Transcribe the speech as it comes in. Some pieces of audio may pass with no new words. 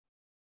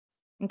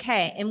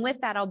Okay, and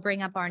with that, I'll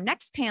bring up our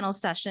next panel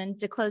session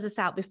to close us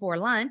out before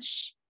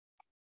lunch.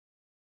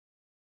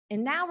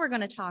 And now we're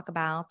going to talk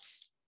about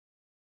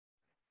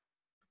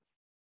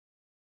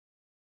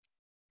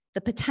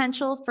the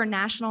potential for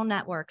national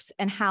networks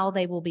and how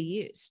they will be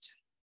used.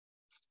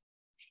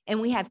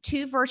 And we have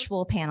two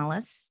virtual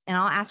panelists, and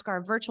I'll ask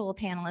our virtual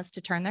panelists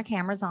to turn their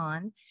cameras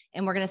on,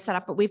 and we're going to set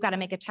up, but we've got to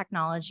make a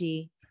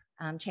technology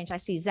change. I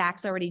see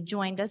Zack's already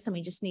joined us, and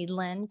we just need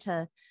Lynne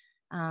to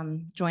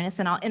join us,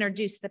 and I'll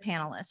introduce the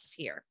panelists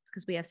here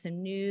because we have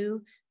some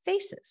new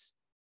faces.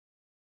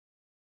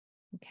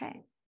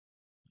 Okay.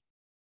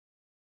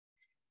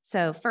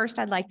 So first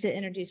I'd like to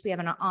introduce, we have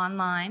an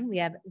online, we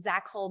have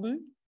Zack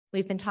Holden.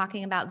 We've been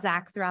talking about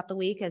Zack throughout the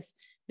week as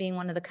being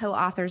one of the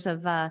co-authors of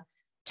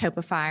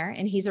Topofire,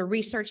 and he's a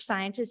research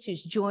scientist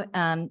who's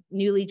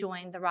newly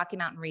joined the Rocky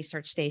Mountain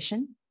Research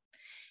Station.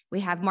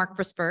 We have Mark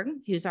Brusberg,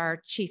 who's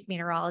our chief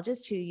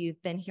meteorologist, who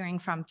you've been hearing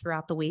from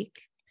throughout the week.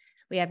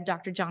 We have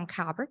Dr. John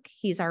Kabrick.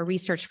 He's our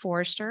research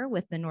forester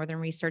with the Northern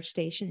Research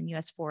Station and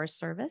U.S. Forest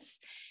Service.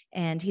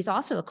 And he's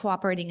also a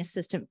cooperating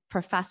assistant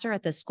professor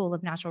at the School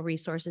of Natural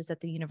Resources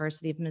at the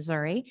University of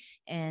Missouri.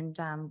 And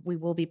we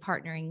will be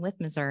partnering with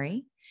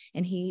Missouri.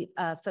 And he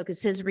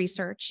focuses his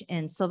research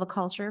in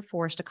silviculture,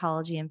 forest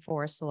ecology, and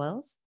forest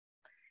soils.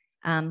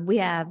 We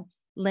have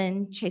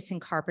Lynne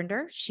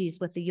Chastain-Carpenter.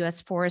 She's with the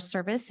U.S. Forest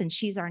Service, and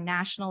she's our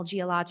National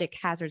Geologic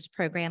Hazards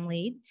Program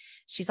lead.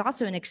 She's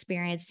also an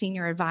experienced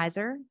senior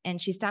advisor, and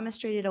she's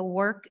demonstrated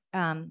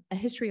a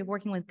history of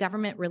working with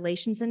government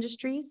relations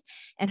industries,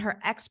 and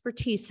her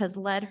expertise has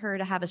led her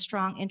to have a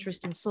strong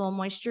interest in soil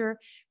moisture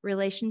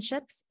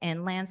relationships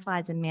and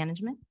landslides and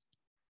management.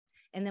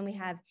 And then we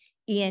have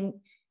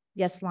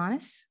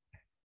Yesilonis.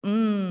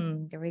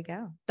 There we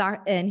go.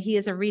 And he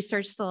is a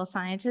research soil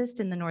scientist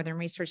in the Northern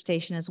Research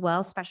Station as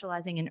well,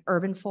 specializing in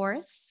urban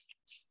forests.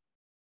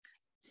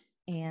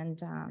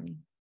 And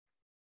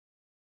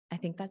I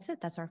think that's it.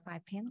 That's our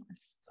 5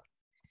 panelists.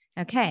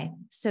 Okay,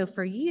 so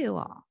for you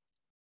all,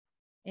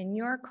 in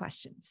your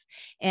questions,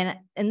 and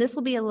this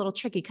will be a little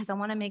tricky because I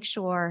want to make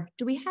sure,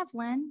 do we have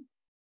Lynne?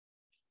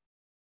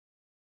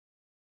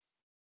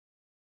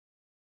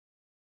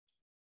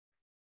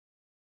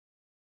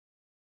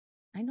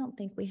 I don't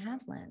think we have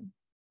Lynne.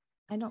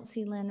 I don't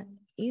see Lynne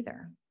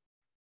either.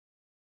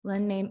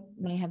 Lynne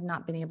may have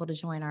not been able to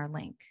join our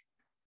link,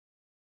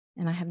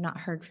 and I have not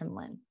heard from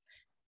Lynne.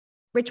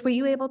 Rich, were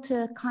you able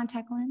to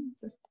contact Lynne?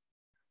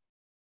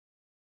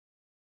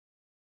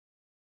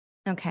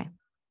 Okay.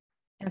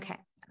 Okay.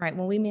 All right.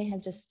 Well, we may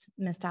have just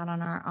missed out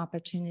on our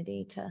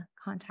opportunity to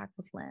contact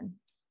with Lynne.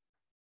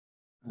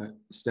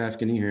 Staff,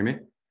 can you hear me?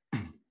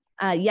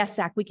 Yes,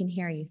 Zack, we can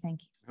hear you.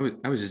 Thank you.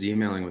 I was just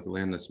emailing with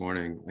Lynne this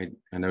morning.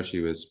 I know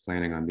she was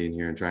planning on being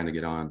here and trying to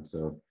get on,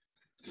 so.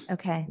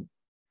 Okay.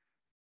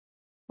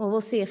 Well,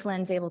 we'll see if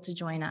Lynne's able to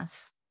join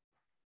us.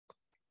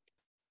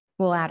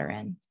 We'll add her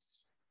in.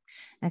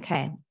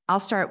 Okay,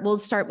 we'll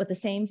start with the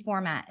same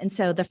format. And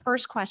so the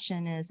first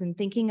question is, in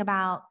thinking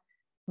about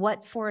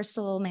what forest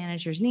soil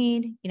managers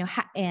need,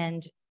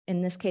 and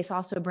in this case,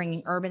 also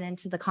bringing urban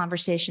into the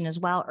conversation as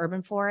well,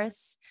 urban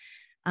forests.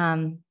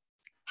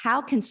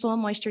 How can soil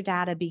moisture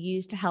data be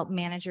used to help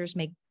managers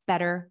make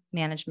better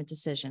management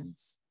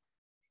decisions?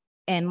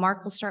 And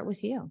Mark, we'll start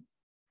with you.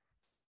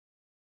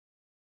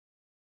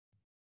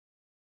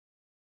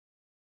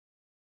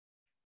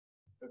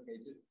 Okay.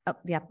 Oh,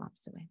 the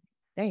opposite way.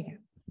 There you go.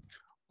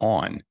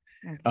 On.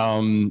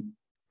 Okay.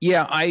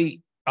 Yeah,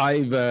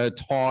 I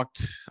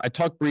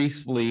talked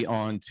briefly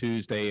on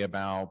Tuesday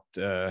about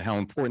how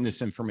important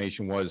this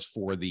information was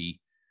for the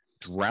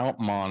drought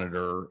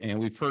monitor, and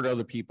we've heard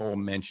other people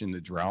mention the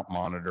drought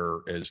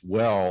monitor as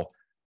well.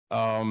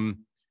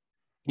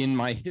 In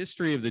my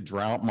history of the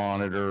drought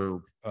monitor,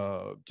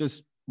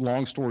 just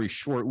long story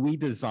short, we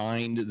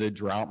designed the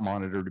drought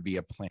monitor to be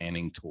a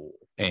planning tool,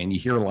 and you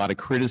hear a lot of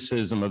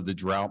criticism of the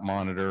drought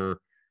monitor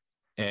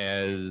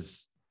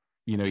as,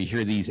 you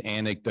hear these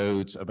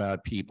anecdotes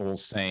about people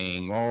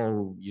saying,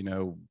 oh,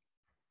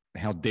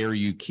 how dare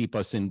you keep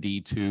us in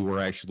D2, we're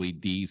actually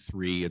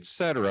D3, et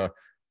cetera.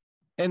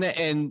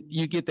 And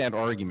you get that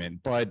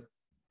argument, but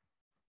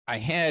I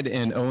had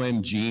an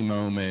OMG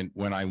moment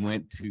when I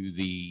went to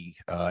the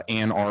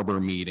Ann Arbor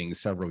meeting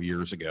several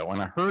years ago,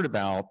 and I heard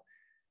about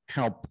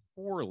how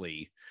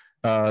poorly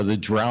the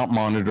drought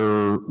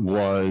monitor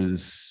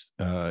was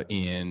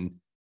in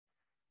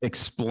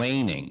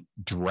explaining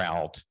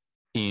drought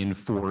in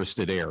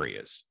forested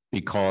areas,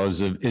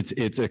 because of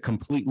it's a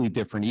completely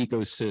different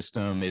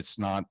ecosystem. It's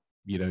not,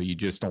 you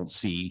just don't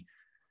see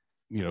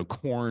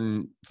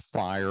corn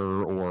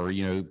fire or,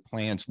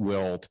 plants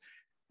wilt.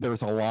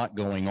 There's a lot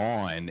going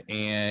on.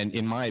 And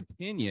in my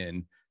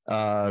opinion,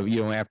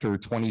 after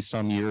 20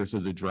 some years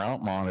of the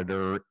drought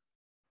monitor,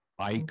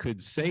 I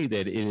could say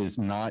that it is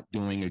not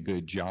doing a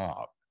good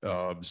job.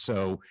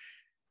 So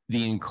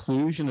the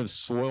inclusion of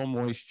soil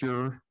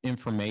moisture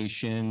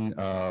information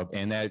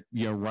and that,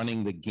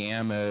 running the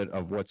gamut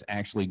of what's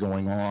actually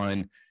going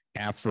on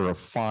after a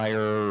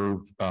fire,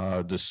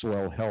 the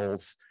soil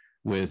health,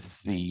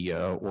 with the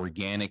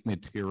organic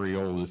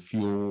material, the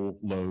fuel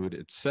load,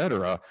 et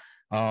cetera.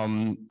 I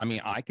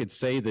mean, I could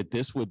say that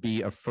this would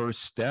be a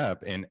first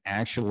step in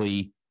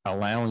actually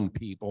allowing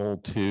people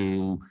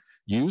to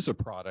use a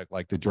product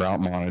like the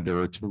drought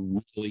monitor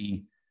to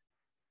really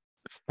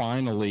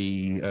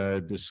finally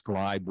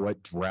describe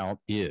what drought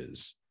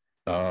is,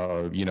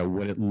 you know,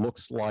 what it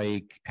looks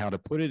like, how to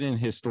put it in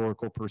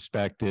historical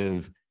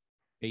perspective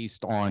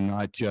based on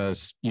not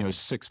just, you know,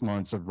 6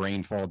 months of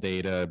rainfall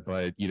data,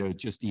 but, you know,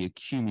 just the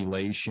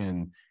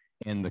accumulation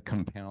and the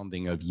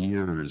compounding of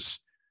years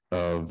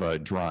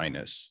of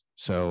dryness.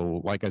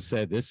 So like I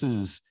said, this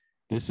is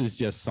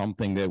just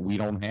something that we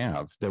don't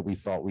have that we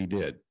thought we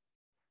did.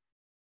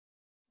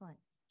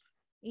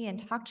 Ian,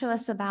 talk to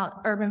us about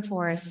urban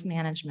forest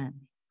management.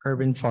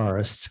 Urban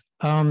forest.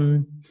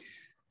 So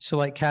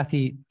like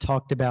Kathy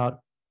talked about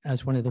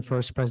as one of the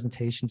first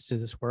presentations to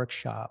this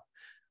workshop,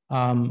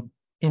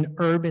 in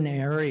urban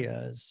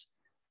areas,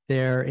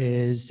 there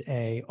is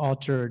a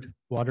altered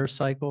water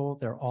cycle,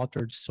 there are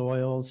altered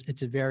soils.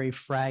 It's a very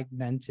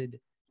fragmented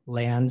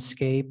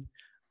landscape.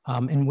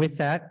 And with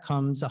that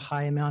comes a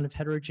high amount of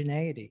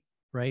heterogeneity,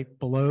 right?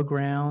 Below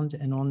ground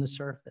and on the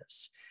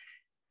surface.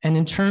 And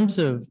in terms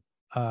of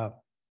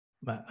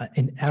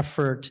an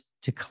effort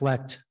to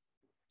collect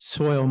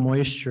soil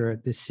moisture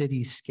at the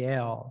city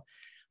scale,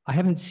 I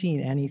haven't seen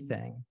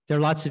anything. There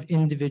are lots of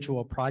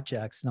individual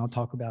projects, and I'll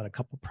talk about a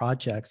couple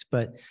projects,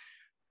 but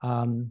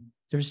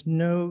there's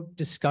no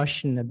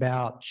discussion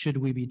about should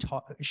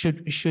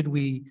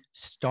we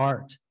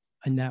start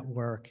a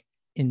network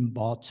in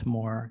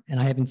Baltimore, and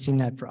I haven't seen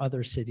that for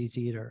other cities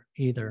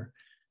either.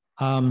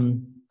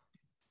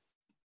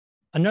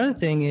 Another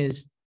thing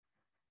is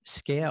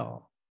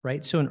scale.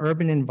 Right? So in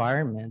urban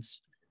environments,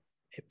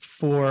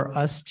 for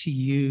us to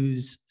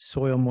use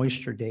soil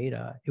moisture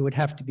data, it would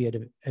have to be at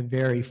a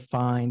very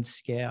fine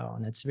scale.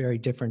 And it's very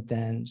different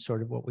than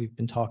sort of what we've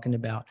been talking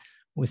about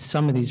with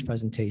some of these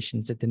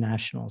presentations at the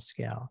national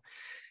scale.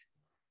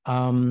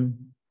 Some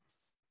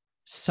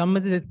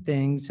of the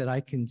things that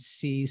I can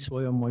see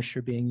soil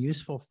moisture being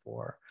useful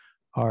for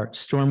are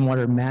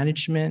stormwater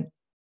management,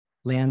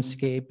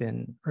 landscape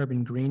and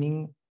urban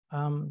greening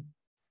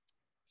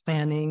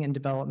planning and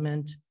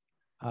development,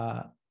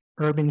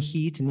 urban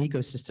heat and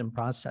ecosystem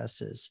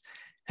processes.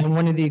 And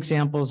one of the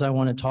examples I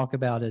want to talk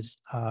about is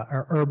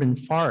our urban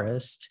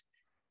forest.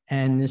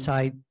 And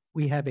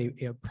we have a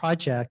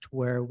project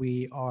where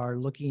we are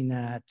looking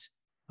at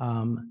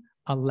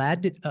a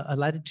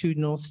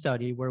latitudinal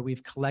study where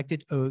we've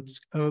collected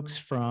oaks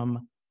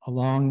from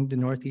along the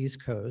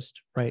Northeast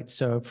coast, right?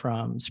 So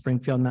from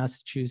Springfield,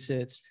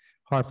 Massachusetts,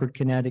 Hartford,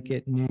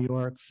 Connecticut, New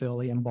York,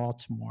 Philly, and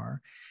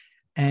Baltimore.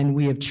 And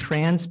we have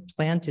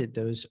transplanted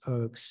those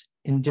oaks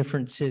in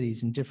different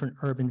cities, in different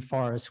urban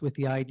forests with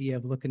the idea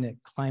of looking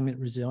at climate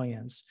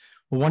resilience.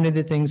 Well, one of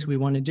the things we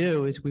want to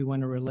do is we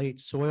want to relate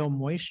soil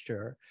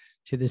moisture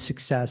to the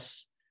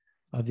success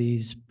of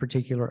these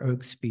particular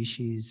oak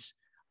species,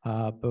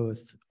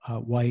 both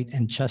white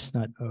and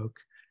chestnut oak,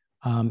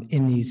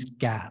 in these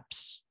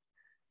gaps.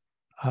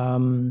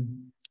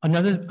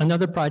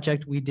 Another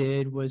project we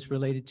did was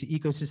related to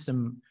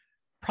ecosystem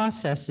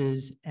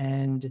processes,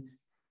 and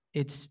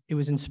it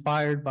was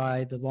inspired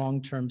by the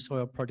long-term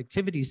soil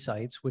productivity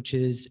sites, which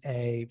is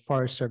a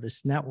Forest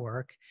Service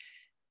network.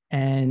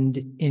 And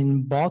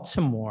in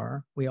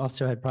Baltimore, we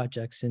also had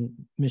projects in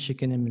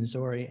Michigan and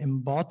Missouri. In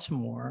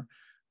Baltimore,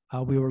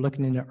 we were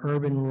looking into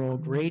urban-rural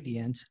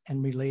gradients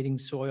and relating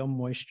soil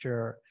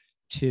moisture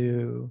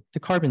to the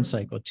carbon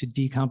cycle, to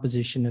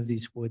decomposition of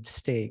these wood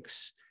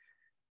stakes.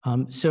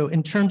 So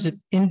in terms of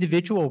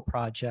individual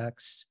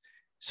projects,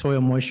 soil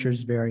moisture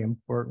is very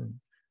important.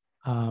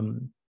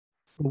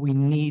 But we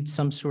need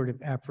some sort of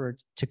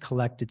effort to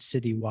collect it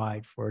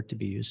citywide for it to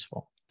be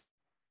useful.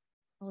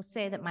 I will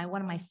say that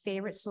one of my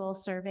favorite soil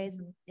surveys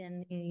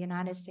in the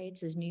United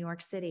States is New York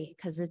City,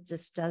 because it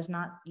just does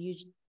not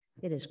use,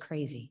 it is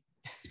crazy.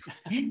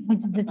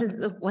 This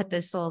is what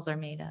the soils are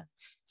made of.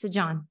 So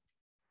John.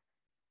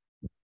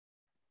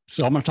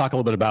 So I'm going to talk a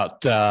little bit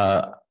about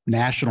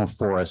national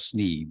forest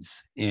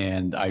needs.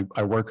 And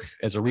I work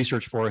as a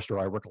research forester.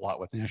 I work a lot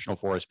with national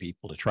forest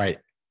people to try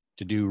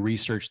to do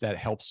research that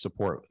helps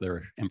support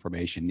their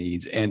information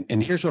needs.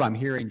 And here's what I'm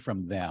hearing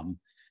from them.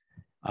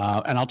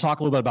 And I'll talk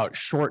a little bit about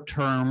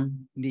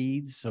short-term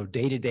needs, so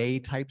day-to-day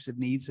types of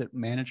needs that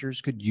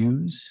managers could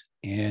use,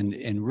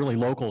 and really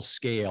local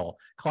scale.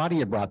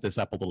 Claudia brought this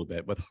up a little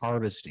bit with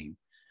harvesting.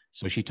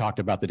 So she talked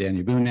about the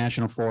Daniel Boone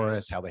National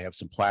Forest, how they have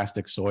some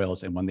plastic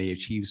soils, and when they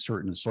achieve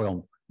certain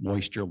soil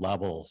moisture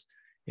levels,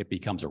 it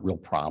becomes a real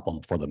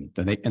problem for them.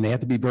 And they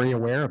have to be very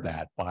aware of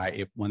that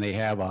when they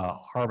have a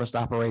harvest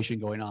operation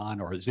going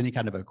on, or there's any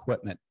kind of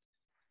equipment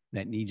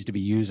that needs to be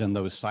used on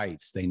those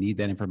sites. They need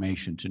that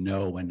information to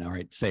know when, all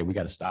right, say we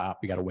got to stop,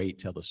 we got to wait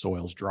till the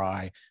soil's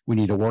dry. We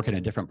need to work in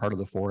a different part of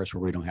the forest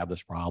where we don't have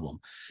this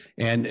problem.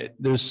 And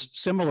there's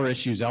similar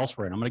issues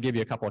elsewhere. And I'm going to give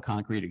you a couple of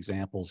concrete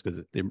examples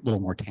because they're a little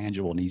more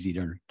tangible and easy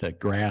to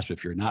grasp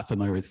if you're not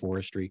familiar with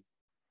forestry.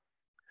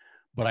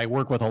 But I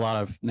work with a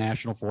lot of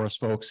national forest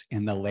folks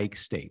in the lake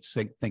states,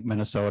 think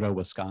Minnesota,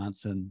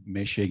 Wisconsin,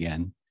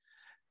 Michigan,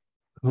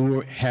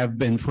 who have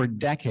been for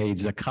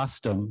decades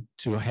accustomed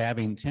to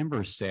having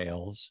timber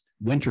sales,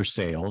 winter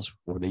sales,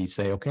 where they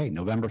say, okay,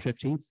 November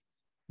 15th,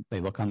 they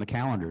look on the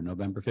calendar,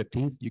 November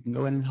 15th, you can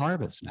go in and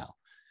harvest now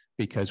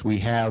because we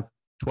have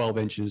 12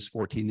 inches,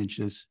 14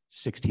 inches,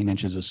 16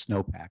 inches of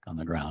snowpack on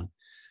the ground,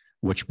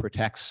 which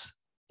protects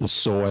the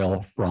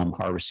soil from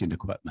harvesting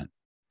equipment.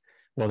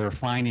 Well, they're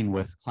finding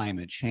with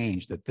climate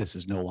change that this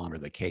is no longer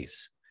the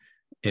case.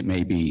 It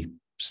may be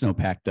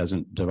snowpack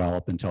doesn't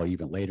develop until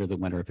even later the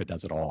winter if it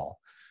does at all.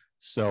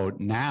 So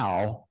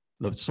now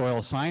the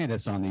soil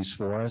scientists on these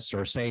forests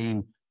are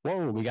saying,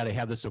 whoa, we got to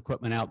have this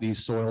equipment out.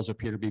 These soils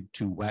appear to be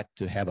too wet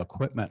to have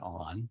equipment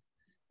on.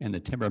 And the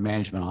timber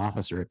management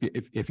officer,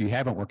 if you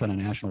haven't worked on a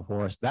national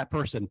forest, that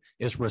person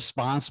is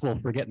responsible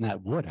for getting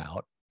that wood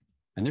out.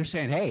 And they're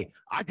saying, hey,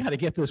 I got to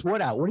get this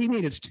wood out. What do you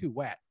mean it's too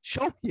wet?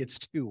 Show me it's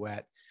too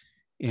wet.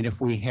 And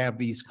if we have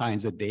these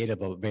kinds of data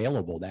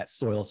available, that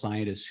soil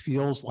scientist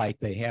feels like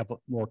they have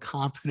more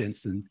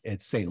confidence in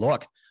saying,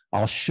 look,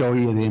 I'll show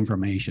you the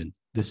information.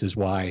 This is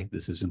why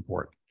this is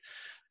important.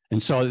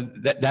 And so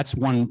that's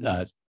one,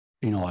 a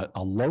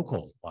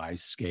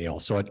localized scale.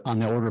 So on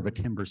the order of a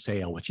timber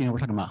sale, which, we're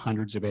talking about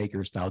hundreds of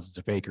acres, thousands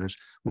of acres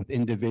with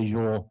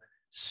individual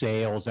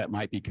sales that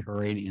might be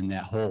occurring in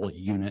that whole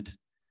unit.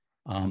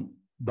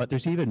 But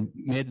there's even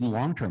mid and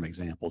long-term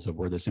examples of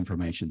where this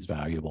information is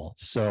valuable.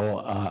 So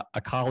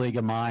a colleague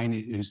of mine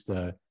who's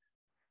the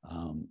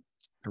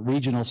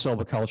regional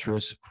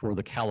silviculturist for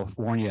the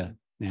California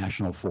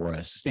National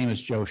Forest, his name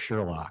is Joe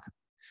Sherlock.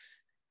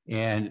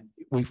 And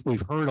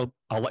we've heard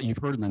a lot, you've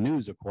heard in the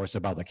news, of course,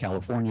 about the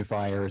California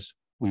fires.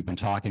 We've been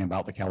talking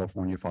about the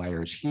California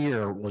fires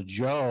here. Well,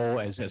 Joe,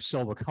 as a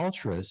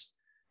silviculturist,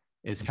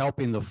 is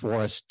helping the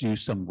forest do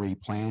some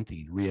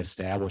replanting,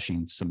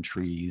 reestablishing some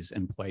trees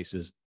in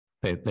places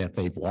that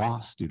they've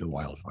lost due to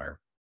wildfire.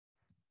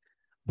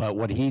 But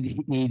what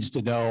he needs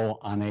to know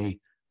on a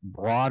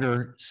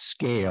broader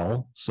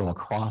scale, so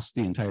across the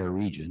entire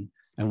region,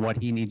 and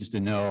what he needs to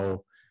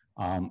know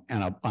on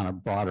a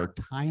broader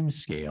time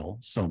scale,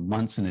 so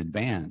months in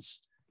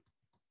advance,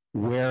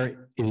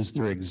 where is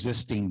there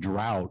existing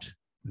drought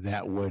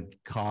that would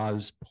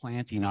cause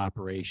planting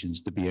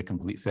operations to be a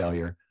complete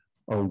failure?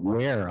 Or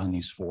where on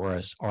these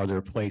forests are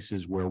there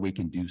places where we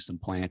can do some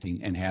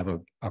planting and have a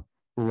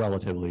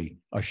relatively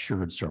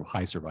assured sort of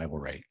high survival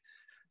rate?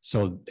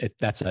 So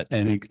that's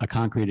a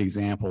concrete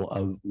example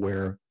of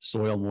where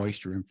soil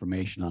moisture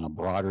information on a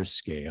broader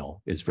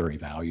scale is very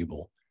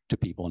valuable to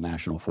people in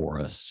national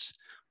forests.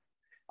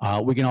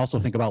 We can also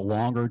think about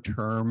longer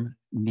term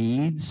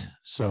needs.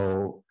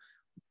 So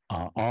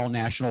all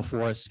national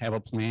forests have a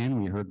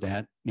plan. We heard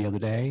that the other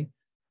day.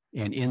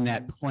 And in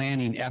that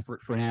planning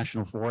effort for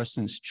national forests,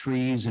 since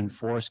trees and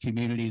forest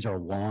communities are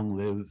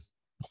long-lived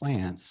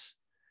plants,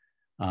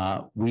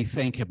 we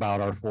think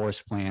about our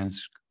forest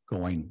plans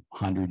going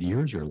 100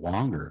 years or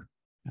longer.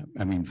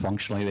 I mean,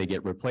 functionally, they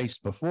get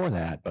replaced before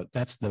that, but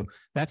that's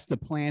the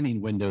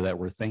planning window that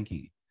we're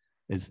thinking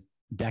is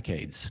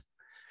decades.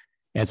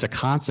 As a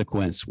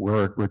consequence,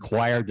 we're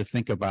required to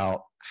think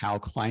about how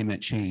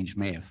climate change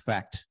may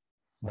affect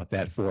what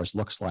that forest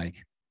looks like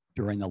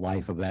during the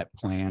life of that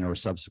plan or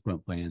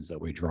subsequent plans that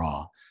we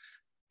draw.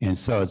 And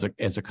so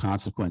as a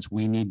consequence,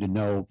 we need to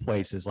know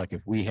places like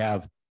if we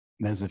have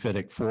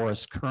mesophytic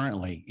forests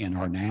currently in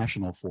our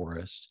national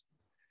forest,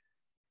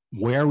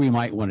 where we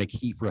might want to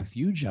keep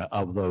refuge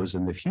of those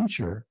in the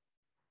future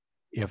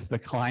if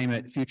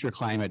the future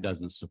climate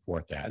doesn't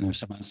support that. And there's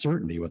some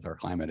uncertainty with our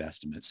climate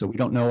estimates. So we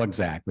don't know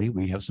exactly.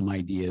 We have some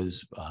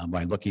ideas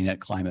by looking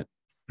at climate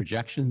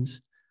projections,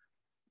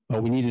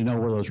 but we need to know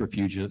where those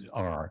refuges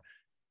are.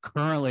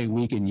 Currently,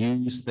 we can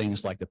use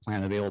things like the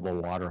plant available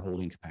water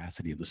holding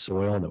capacity of the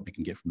soil that we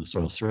can get from the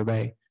soil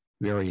survey,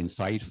 very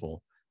insightful.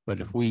 But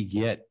if we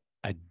get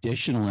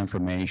additional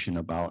information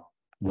about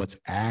what's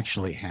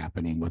actually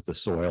happening with the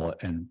soil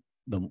and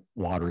the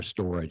water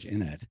storage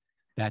in it,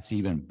 that's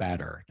even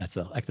better. That's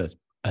a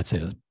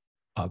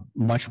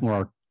much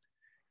more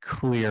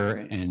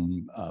clear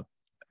and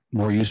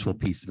more useful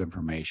piece of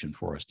information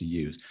for us to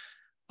use.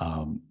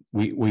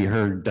 We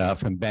heard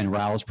from Ben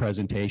Rao's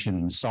presentation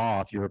and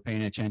saw, if you were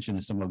paying attention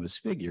to some of his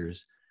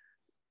figures,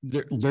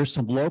 there's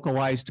some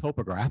localized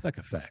topographic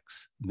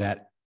effects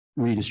that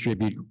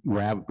redistribute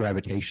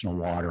gravitational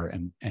water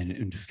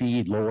and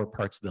feed lower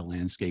parts of the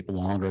landscape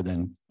longer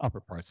than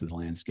upper parts of the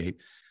landscape.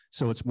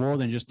 So it's more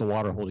than just the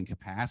water holding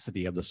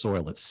capacity of the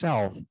soil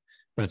itself,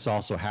 but it's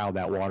also how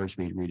that water is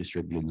being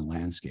redistributed in the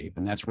landscape.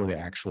 And that's where the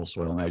actual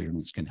soil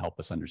measurements can help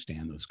us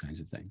understand those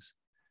kinds of things.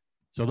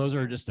 So those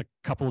are just a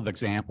couple of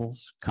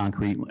examples,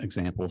 concrete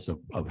examples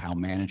of how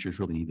managers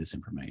really need this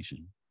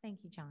information.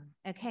 Thank you, John.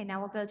 Okay, now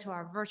we'll go to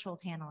our virtual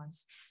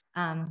panelists.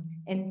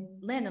 And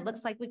Lynn, it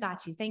looks like we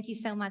got you. Thank you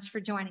so much for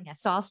joining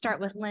us. So I'll start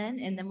with Lynn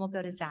and then we'll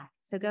go to Zach.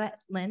 So go ahead,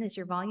 Lynn, is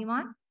your volume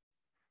on?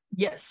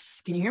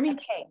 Yes, can you hear me?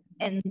 Okay,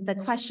 and the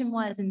question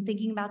was, in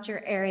thinking about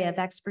your area of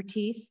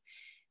expertise,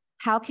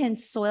 How can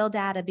soil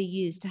data be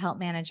used to help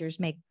managers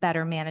make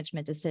better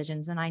management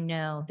decisions? And I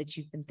know that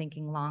you've been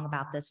thinking long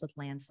about this with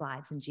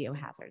landslides and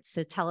geohazards.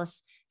 So tell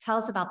us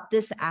about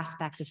this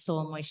aspect of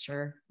soil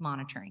moisture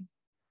monitoring.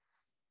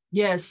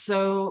 Yes,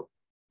 so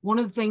one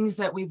of the things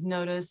that we've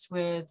noticed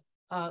with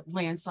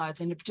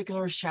landslides, and in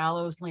particular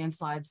shallow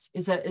landslides,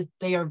 is that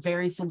they are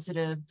very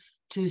sensitive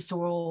to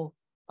soil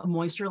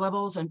moisture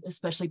levels and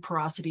especially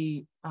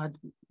porosity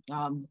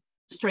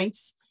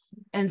strengths.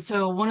 And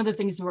so one of the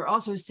things that we're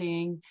also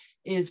seeing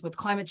is with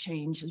climate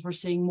change is we're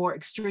seeing more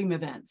extreme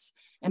events.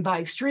 And by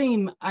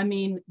extreme, I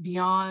mean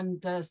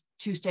beyond the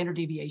 2 standard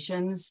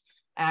deviations.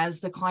 As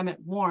the climate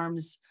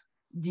warms,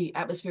 the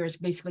atmosphere is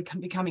basically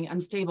becoming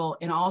unstable.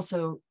 And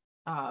also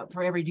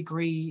for every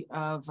degree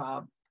of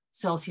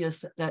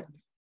Celsius that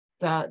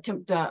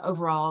the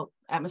overall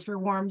atmosphere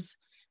warms,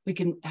 we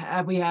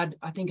had,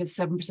 I think it's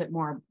 7%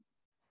 more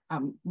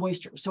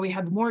moisture. So we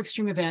have more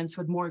extreme events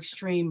with more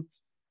extreme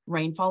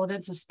rainfall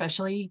events,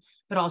 especially,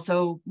 but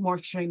also more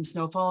extreme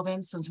snowfall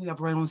events, since we have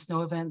rain on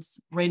snow events,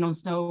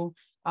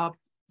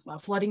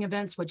 flooding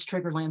events, which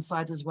trigger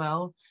landslides as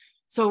well.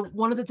 So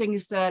one of the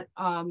things that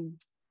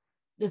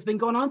that's been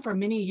going on for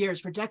many years,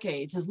 for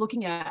decades, is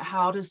looking at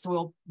how does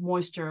soil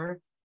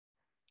moisture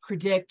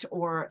predict,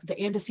 or the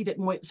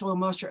antecedent soil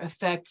moisture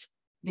affect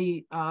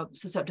the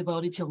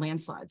susceptibility to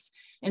landslides.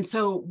 And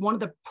so one of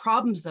the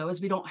problems, though,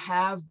 is we don't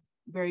have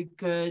very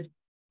good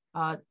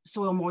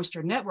soil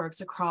moisture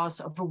networks across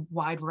a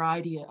wide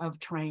variety of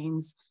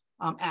terrains,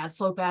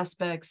 slope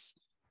aspects,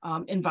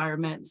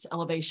 environments,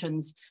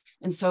 elevations.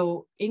 And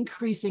so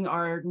increasing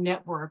our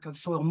network of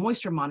soil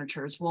moisture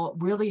monitors will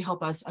really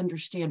help us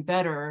understand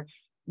better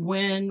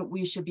when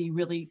we should be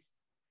really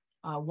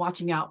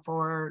watching out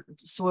for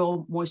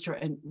soil moisture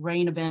and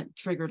rain event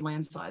triggered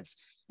landslides.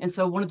 And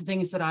so one of the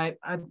things that I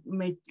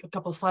made a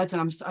couple of slides,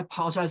 and I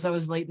apologize, I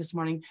was late this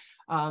morning.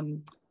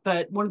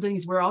 But one of the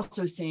things we're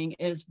also seeing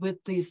is with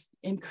these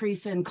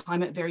increase in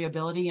climate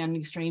variability and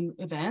extreme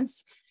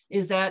events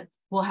is that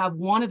we'll have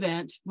one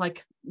event,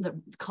 like the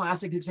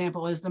classic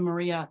example is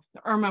the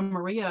Irma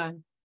Maria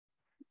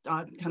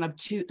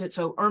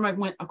so Irma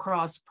went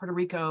across Puerto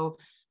Rico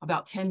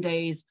about 10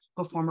 days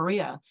before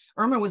Maria.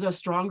 Irma was a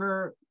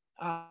stronger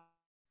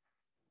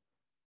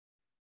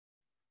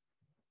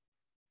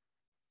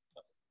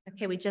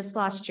Okay, we just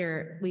lost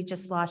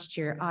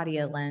your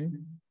audio,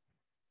 Lynn.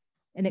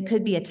 And it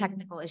could be a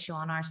technical issue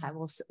on our side.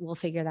 We'll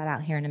figure that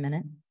out here in a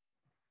minute.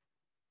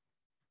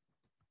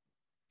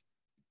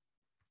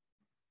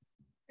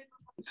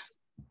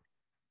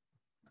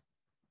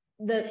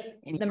 The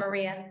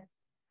Maria.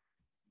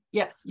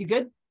 Yes, you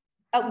good?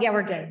 Oh yeah,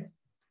 we're good.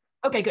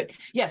 Okay, good.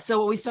 Yes. So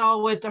what we saw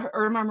with the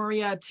Irma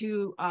Maria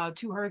two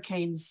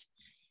hurricanes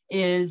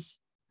is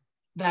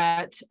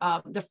that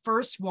the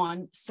first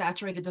one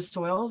saturated the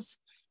soils,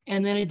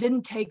 and then it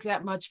didn't take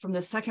that much from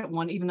the second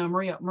one, even though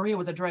Maria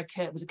was a direct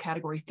hit, it was a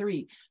category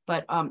 3.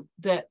 But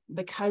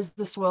because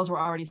the soils were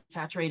already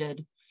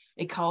saturated,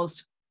 it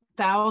caused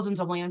thousands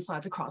of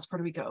landslides across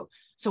Puerto Rico.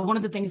 So one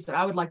of the things that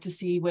I would like to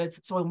see with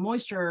soil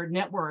moisture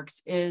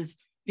networks is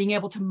being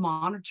able to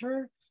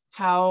monitor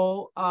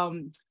how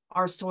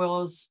our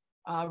soils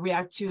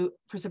react to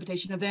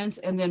precipitation events,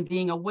 and then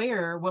being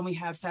aware when we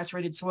have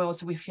saturated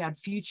soils. So we've had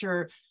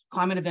future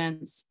climate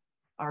events,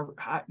 or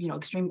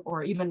extreme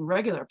or even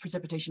regular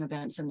precipitation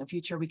events in the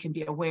future, we can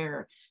be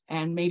aware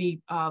and maybe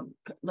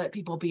let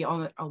people be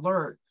on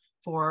alert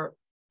for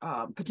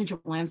potential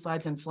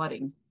landslides and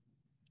flooding.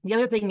 The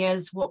other thing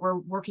is what we're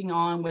working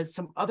on with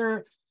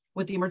the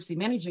Emergency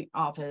Management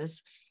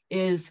Office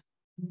is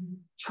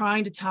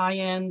trying to tie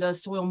in the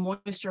soil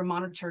moisture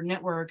monitor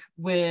network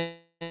with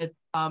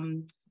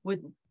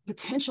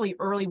potentially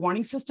early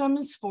warning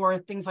systems for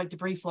things like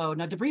debris flow.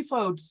 Now, debris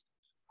flows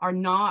are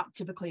not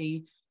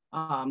typically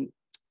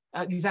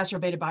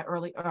exacerbated by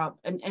early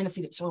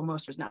antecedent soil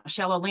moistures. Now,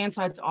 shallow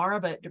landslides are,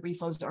 but debris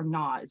flows are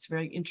not. It's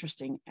very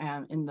interesting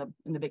in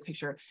the big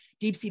picture.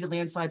 Deep-seated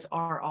landslides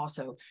are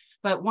also.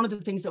 But one of the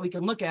things that we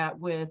can look at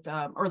with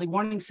early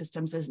warning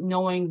systems is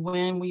knowing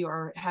when we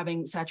are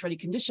having saturated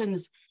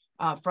conditions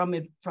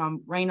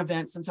from rain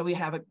events. And so we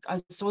have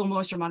a soil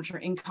moisture monitor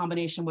in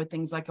combination with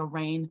things like a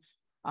rain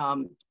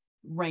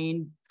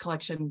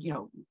collection,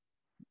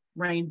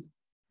 rain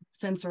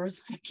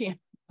sensors. I can't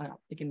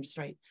get them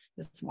straight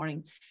this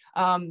morning.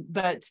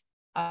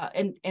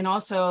 And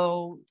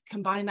also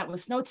combining that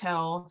with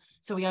SNOTEL,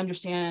 so we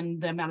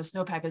understand the amount of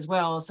snowpack as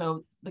well.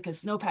 So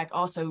because snowpack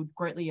also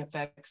greatly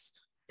affects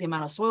the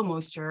amount of soil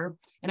moisture,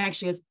 and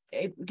actually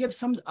it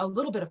gives a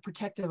little bit of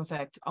protective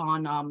effect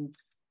on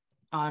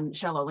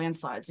shallow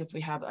landslides. If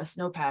we have a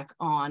snowpack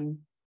on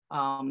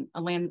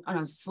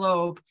a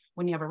slope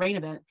when you have a rain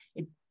event,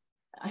 it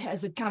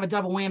has a kind of a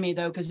double whammy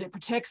though, because it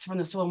protects from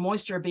the soil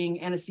moisture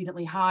being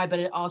antecedently high, but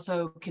it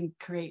also can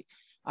create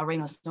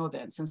rain or snow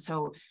events. And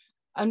so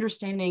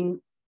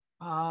understanding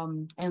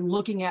and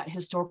looking at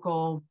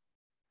historical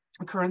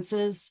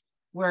occurrences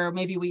where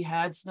maybe we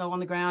had snow on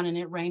the ground and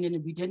it rained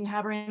and we didn't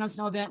have a rain or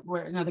snow event,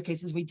 where in other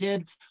cases we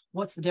did,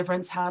 what's the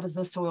difference? How does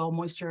the soil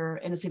moisture,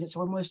 antecedent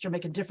soil moisture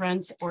make a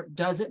difference, or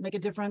does it make a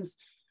difference?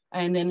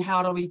 And then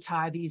how do we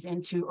tie these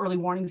into early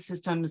warning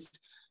systems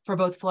for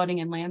both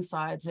flooding and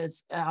landslides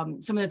as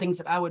some of the things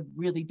that I would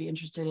really be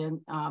interested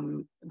in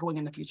going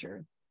in the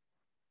future.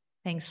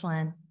 Thanks,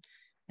 Lynn.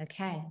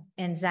 Okay,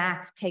 and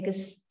Zach, take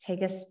us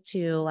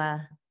to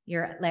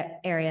your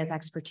area of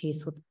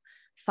expertise with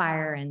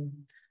fire and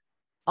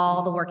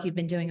all the work you've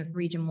been doing with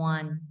Region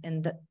 1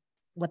 and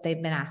what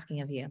they've been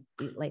asking of you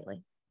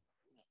lately.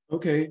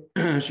 Okay,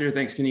 sure.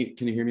 Thanks. Can you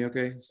hear me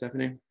okay,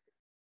 Stephanie?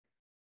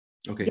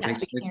 Okay,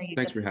 yes,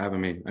 thanks for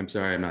having me. I'm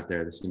sorry I'm not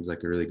there. This seems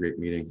like a really great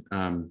meeting.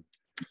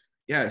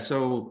 Yeah,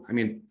 so I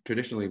mean,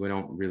 traditionally we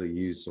don't really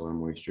use soil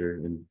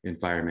moisture in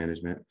fire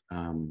management.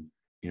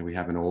 We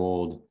have an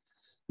old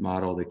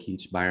model, the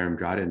Keach-Byram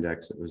Drought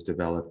Index, that was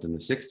developed in the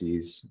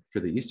 60s for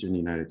the eastern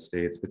United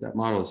States, but that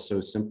model is so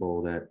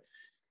simple that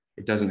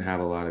it doesn't have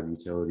a lot of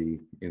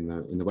utility in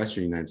the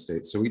western United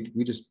States. So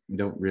we just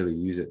don't really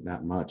use it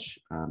that much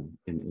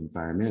in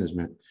fire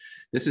management.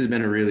 This has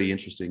been a really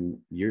interesting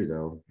year,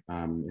 though,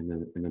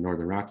 in the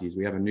Northern Rockies.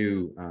 We have a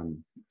new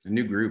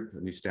group,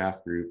 a new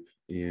staff group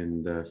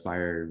in the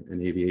fire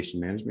and aviation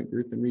management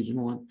group in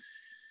Region 1.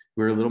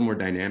 We're a little more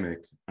dynamic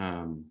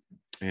and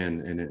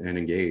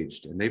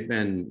engaged, and they've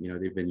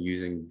been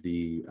using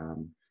the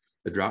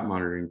drought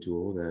monitoring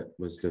tool that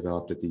was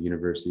developed at the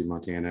University of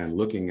Montana and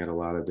looking at a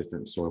lot of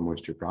different soil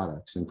moisture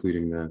products,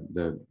 including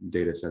the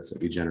data sets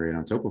that we generate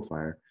on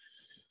TopoFire,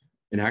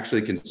 and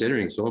actually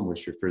considering soil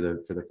moisture for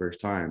the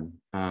first time.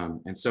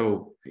 And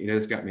so,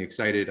 this got me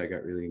excited. I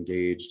got really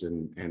engaged,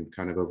 and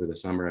kind of over the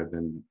summer, I've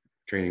been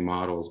training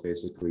models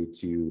basically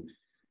to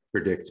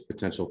predict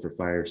potential for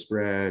fire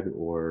spread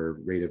or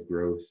rate of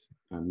growth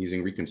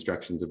using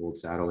reconstructions of old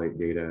satellite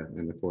data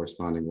and the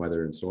corresponding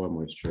weather and soil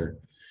moisture.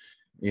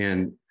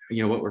 And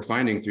what we're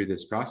finding through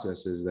this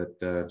process is that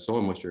the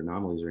soil moisture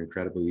anomalies are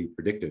incredibly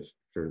predictive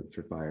for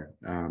fire.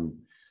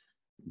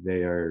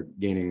 They are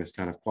gaining this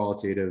kind of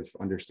qualitative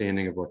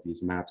understanding of what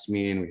these maps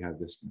mean. We have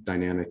this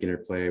dynamic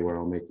interplay where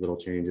I'll make little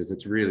changes.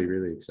 It's really,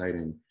 really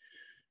exciting.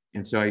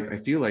 And so I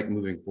feel like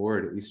moving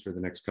forward, at least for the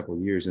next couple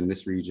of years in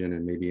this region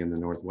and maybe in the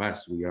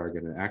Northwest, we are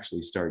going to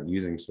actually start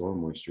using soil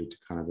moisture to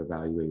kind of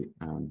evaluate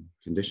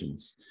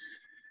conditions.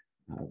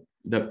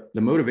 The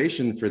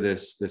motivation for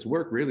this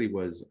work really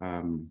was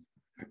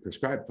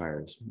prescribed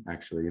fires,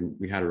 actually. And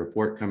we had a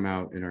report come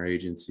out in our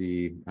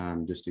agency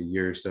just a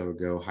year or so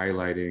ago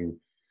highlighting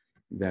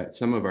that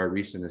some of our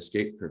recent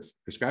escape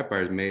prescribed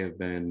fires may have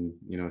been,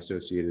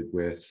 associated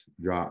with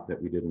drought that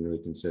we didn't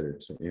really consider.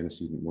 So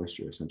antecedent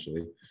moisture,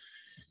 essentially.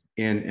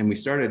 And we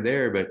started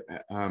there, but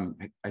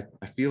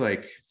I feel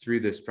like through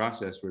this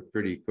process, we're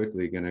pretty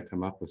quickly going to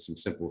come up with some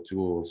simple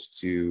tools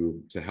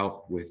to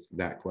help with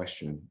that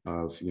question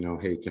of,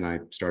 hey, can I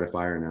start a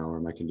fire now?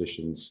 Are my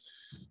conditions,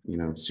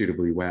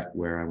 suitably wet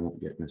where I won't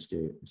get an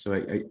escape? So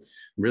I'm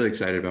really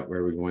excited about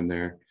where we're going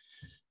there.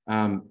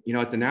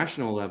 At the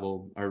national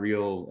level, our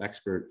real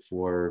expert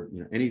for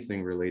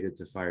anything related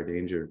to fire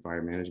danger and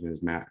fire management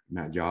is Matt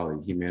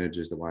Jolly. He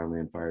manages the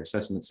Wildland Fire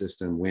Assessment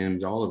System,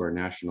 WIMS, all of our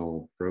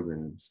national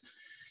programs.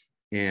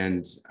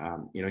 And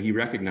he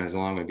recognized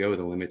long ago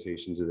the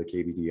limitations of the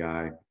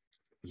KBDI.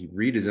 He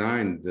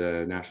redesigned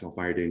the National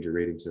Fire Danger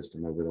Rating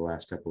System over the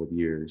last couple of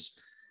years,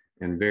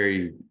 and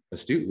very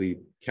astutely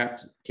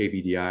kept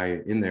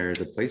KBDI in there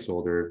as a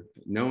placeholder,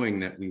 knowing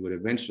that we would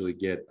eventually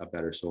get a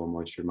better soil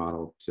moisture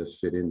model to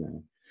fit in there.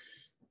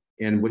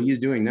 And what he's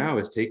doing now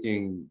is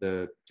taking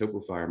the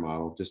TopoFire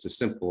model, just a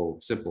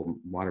simple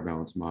water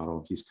balance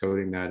model. He's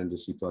coding that into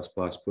C++,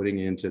 putting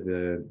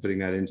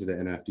that into the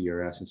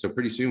NFDRS. And so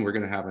pretty soon we're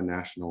going to have a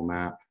national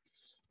map,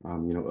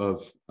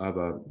 of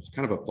a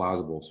kind of a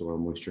plausible soil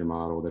moisture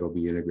model that'll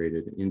be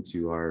integrated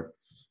into our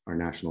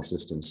national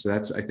system. So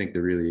that's, I think,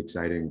 the really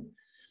exciting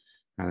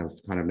kind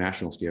of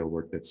national scale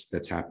work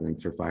that's happening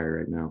for fire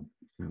right now.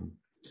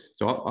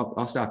 So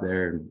I'll stop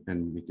there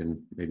and we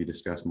can maybe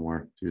discuss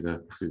more through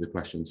the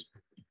questions.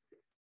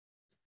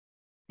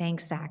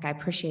 Thanks, Zach. I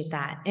appreciate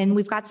that. And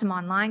we've got some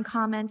online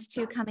comments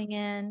too coming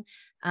in.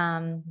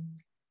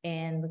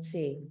 And let's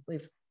see,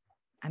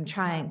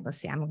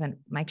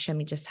 Mike showed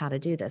me just how to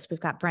do this. We've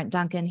got Brent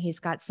Duncan.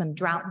 He's got some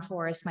drought and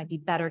forest might be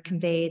better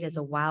conveyed as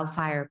a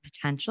wildfire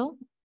potential.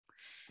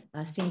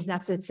 Seems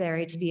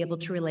necessary to be able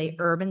to relate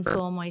urban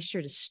soil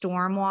moisture to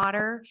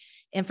stormwater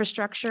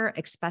infrastructure,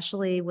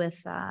 especially with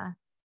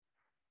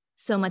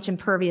so much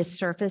impervious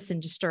surface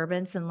and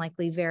disturbance and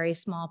likely very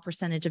small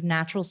percentage of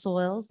natural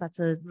soils. That's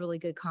a really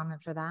good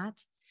comment for that.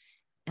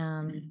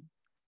 And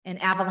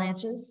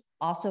avalanches,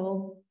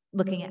 also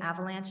looking at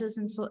avalanches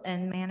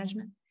and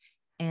management.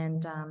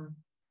 And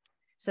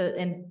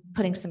and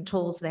putting some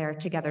tools there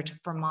together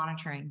for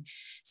monitoring.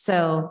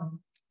 So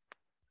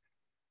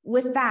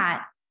with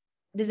that,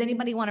 does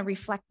anybody want to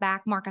reflect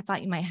back? Mark, I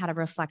thought you might have had a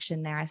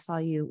reflection there. I saw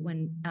you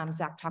when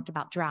Zach talked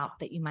about drought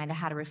that you might have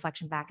had a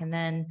reflection back. And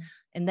then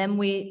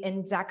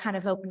Zach kind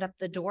of opened up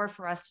the door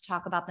for us to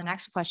talk about the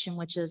next question,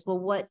 which is, well,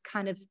 what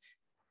kind of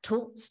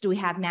tools do we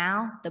have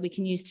now that we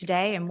can use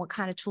today? And what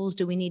kind of tools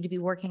do we need to be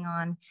working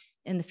on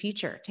in the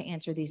future to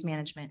answer these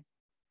management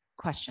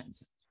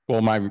questions?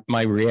 Well,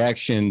 my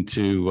reaction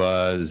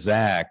to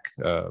Zach,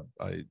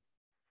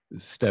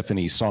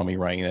 Stephanie saw me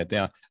writing that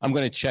down. I'm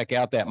going to check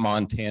out that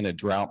Montana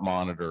drought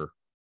monitor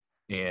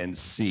and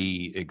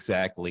see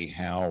exactly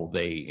how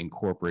they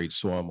incorporate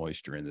soil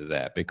moisture into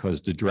that,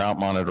 because the drought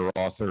monitor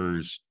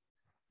authors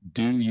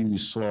do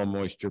use soil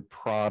moisture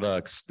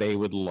products. They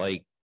would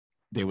like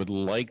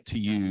to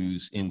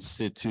use in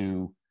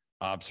situ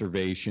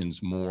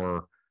observations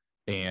more.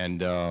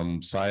 And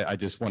so I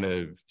just want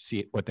to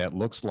see what that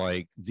looks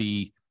like.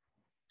 The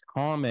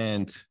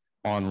comment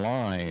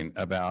online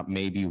about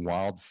maybe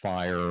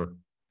wildfire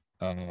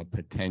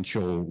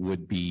potential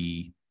would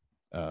be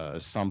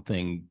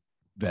something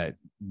that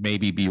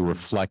maybe be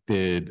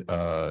reflected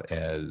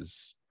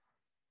as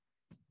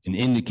an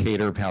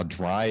indicator of how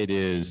dry it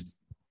is.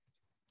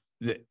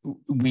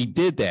 We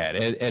did that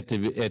at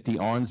the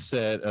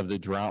onset of the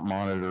drought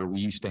monitor. We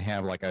used to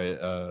have like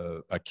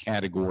a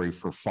category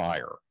for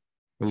fire.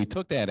 But we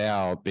took that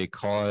out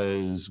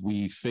because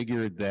we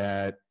figured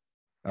that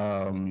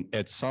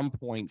at some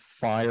point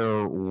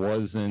fire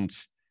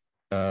wasn't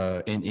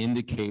an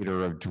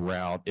indicator of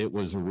drought. It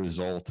was a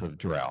result of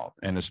drought,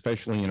 and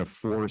especially in a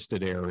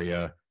forested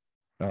area.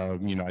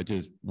 You know,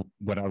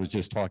 what I was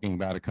just talking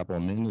about a couple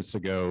of minutes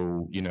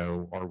ago, you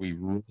know, are we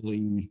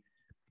really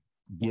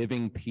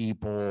giving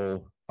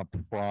people a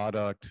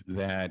product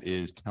that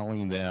is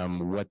telling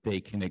them what they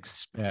can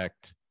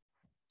expect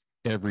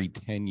every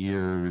 10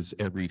 years,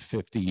 every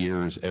 50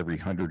 years, every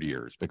 100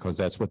 years, because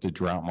that's what the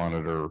drought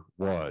monitor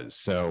was.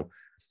 So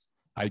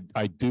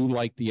I do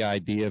like the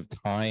idea of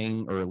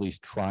tying, or at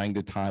least trying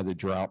to tie, the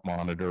drought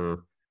monitor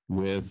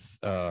with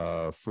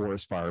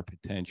forest fire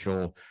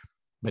potential.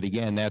 But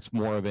again, that's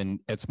more of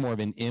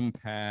an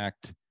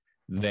impact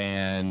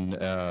than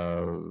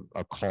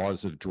a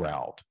cause of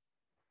drought.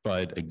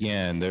 But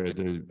again,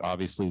 they're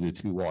obviously the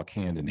two walk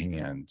hand in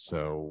hand.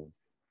 So,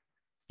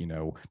 you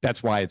know,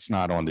 that's why it's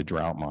not on the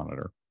drought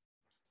monitor.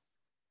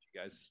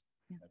 You guys?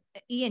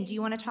 Ian, do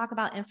you want to talk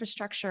about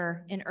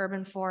infrastructure in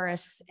urban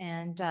forests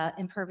and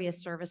impervious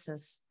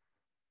surfaces?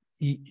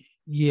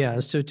 Yeah,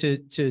 so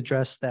to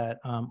address that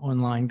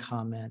online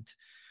comment,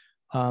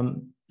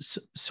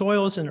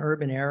 soils in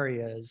urban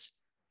areas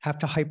have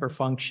to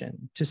hyperfunction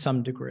to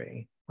some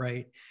degree,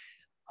 right?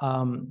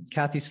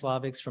 Kathy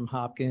Slavics from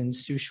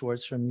Hopkins, Sue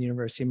Schwartz from the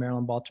University of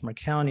Maryland, Baltimore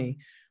County,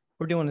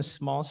 we're doing a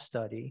small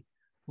study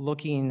we're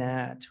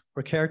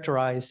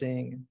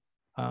characterizing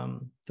the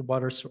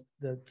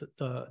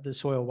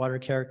soil water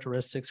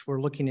characteristics.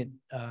 We're looking at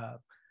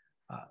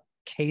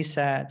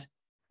KSAT,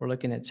 we're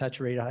looking at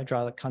saturated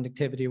hydraulic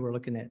conductivity, we're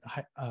looking at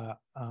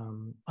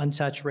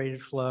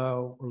unsaturated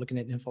flow, we're looking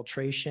at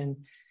infiltration,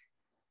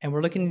 and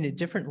we're looking at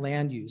different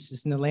land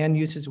uses. And the land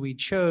uses we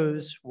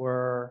chose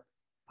were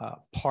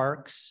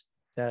parks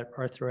that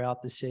are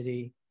throughout the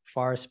city,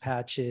 forest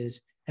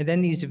patches, and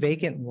then these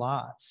vacant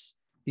lots,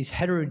 these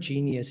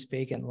heterogeneous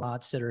vacant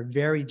lots that are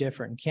very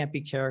different and can't be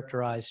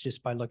characterized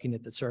just by looking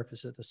at the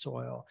surface of the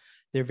soil.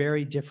 They're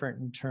very different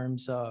in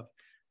terms of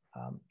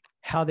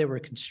how they were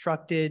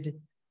constructed,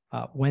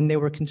 when they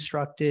were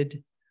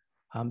constructed.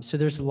 So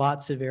there's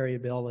lots of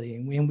variability,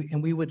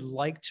 and we would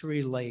like to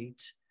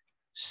relate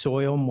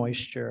soil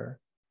moisture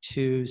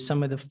to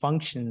some of the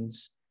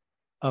functions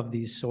of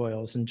these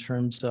soils in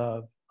terms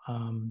of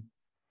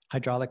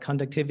hydraulic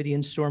conductivity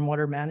and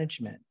stormwater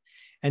management.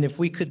 And if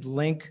we could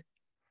link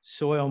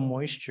soil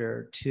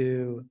moisture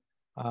to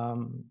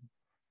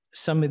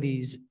some of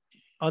these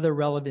other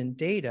relevant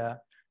data,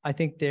 I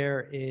think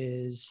there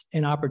is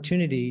an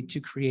opportunity to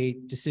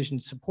create decision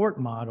support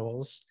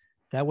models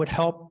that would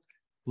help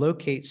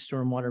locate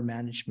stormwater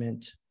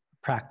management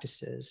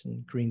practices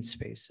and green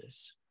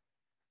spaces.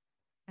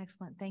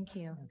 Excellent, thank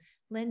you.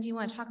 Lynn, do you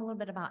want to talk a little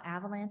bit about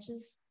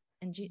avalanches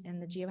and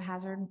the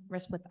geohazard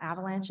risk with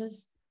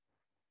avalanches?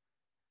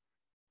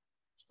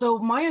 So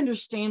my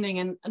understanding,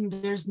 and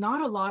there's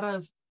not a lot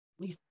of,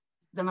 at least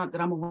that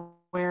I'm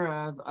aware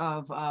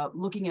of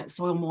looking at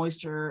soil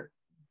moisture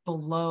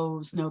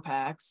below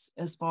snowpacks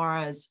as far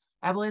as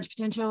avalanche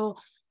potential.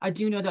 I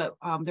do know that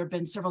there have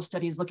been several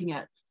studies looking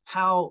at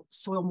how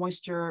soil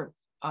moisture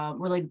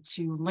related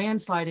to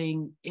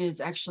landsliding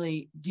is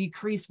actually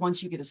decreased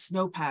once you get a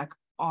snowpack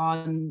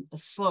on a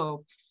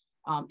slope.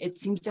 It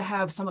seems to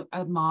have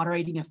a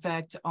moderating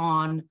effect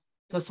on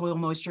the soil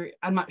moisture.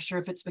 I'm not sure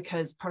if it's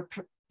because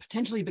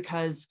potentially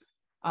because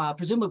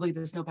presumably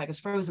the snowpack is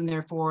frozen,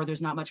 therefore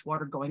there's not much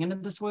water going into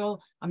the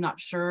soil. I'm not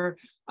sure.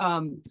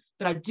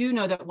 But I do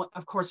know that,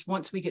 of course,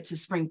 once we get to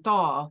spring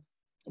thaw,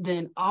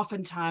 then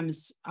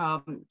oftentimes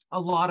a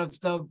lot of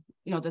the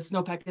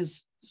snowpack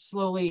is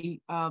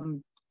slowly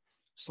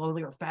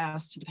or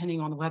fast, depending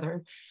on the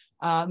weather,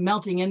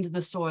 melting into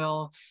the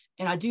soil.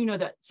 And I do know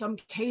that some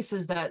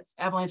cases that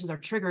avalanches are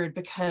triggered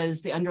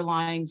because the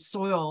underlying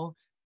soil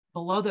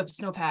below the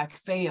snowpack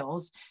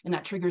fails, and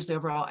that triggers the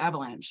overall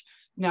avalanche.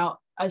 Now,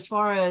 as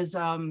far as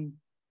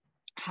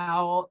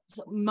how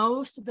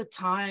most of the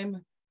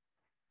time,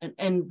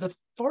 and the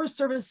Forest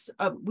Service,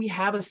 we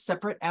have a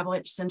separate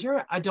avalanche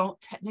center. I don't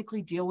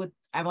technically deal with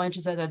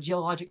avalanches as a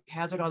geologic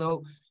hazard,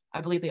 although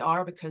I believe they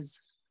are,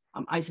 because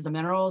ice is a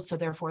mineral, so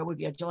therefore it would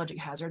be a geologic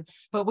hazard.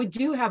 But we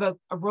do have a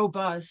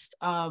robust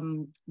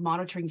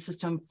monitoring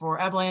system for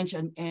avalanche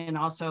and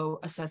also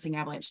assessing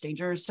avalanche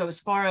dangers. So as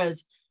far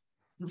as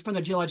from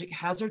the geologic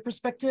hazard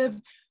perspective,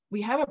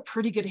 we have a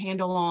pretty good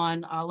handle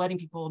on letting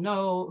people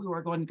know who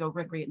are going to go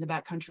recreate in the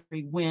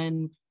backcountry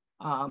when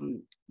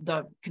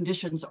the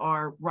conditions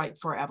are right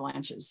for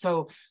avalanches.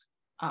 So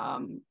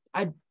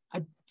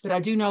but I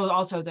do know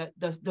also that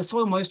the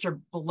soil moisture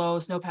below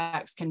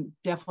snowpacks can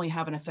definitely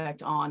have an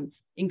effect on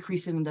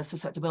increasing the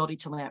susceptibility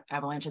to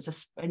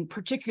avalanches, and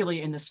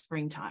particularly in the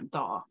springtime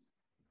thaw.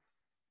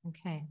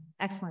 Okay,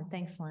 excellent.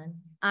 Thanks, Lynn.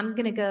 I'm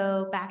going to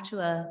go back to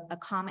a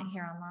comment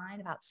here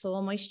online about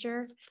soil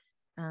moisture.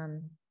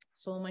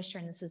 Soil moisture,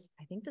 and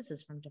I think this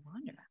is from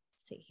Devondra.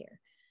 Let's see here.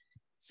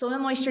 Soil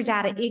moisture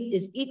data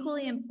is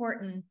equally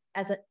important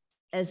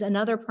as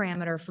another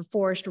parameter for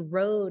forest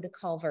road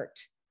culvert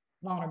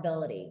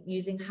vulnerability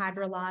using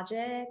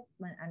hydrologic.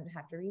 I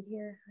have to read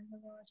here,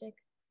 hydrologic.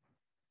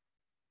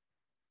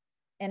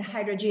 And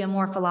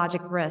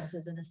hydrogeomorphologic risks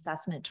as an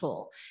assessment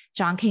tool.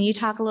 John, can you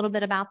talk a little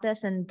bit about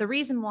this? And the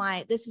reason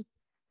why this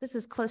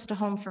is close to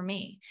home for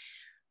me.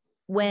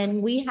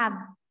 When we have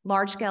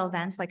large scale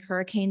events like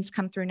hurricanes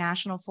come through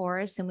national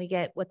forests and we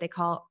get what they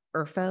call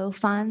ERFO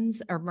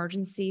funds, or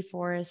emergency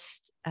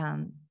forest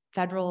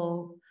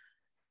federal.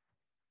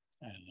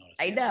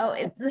 I know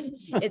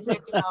it's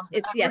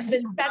yes,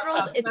 it's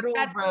federal. It's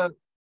federal road.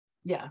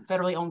 Yeah,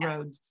 federally owned yes.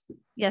 roads.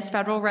 Yes,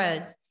 federal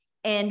roads.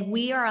 And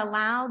we are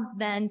allowed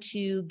then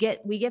to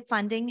get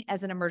funding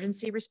as an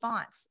emergency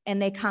response. And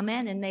they come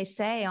in and they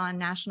say on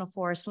national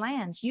forest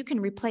lands, you can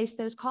replace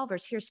those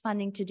culverts. Here's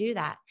funding to do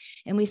that.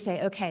 And we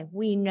say, okay,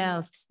 we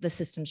know the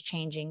system's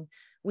changing.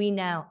 We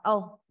know,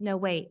 oh, no,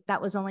 wait,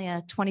 that was only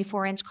a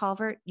 24-inch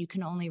culvert. You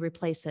can only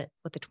replace it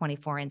with a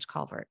 24-inch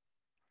culvert.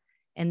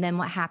 And then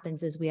what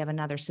happens is we have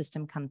another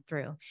system come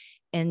through.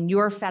 And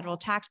your federal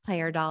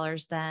taxpayer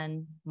dollars,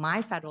 then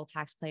my federal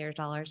taxpayer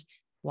dollars,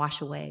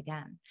 wash away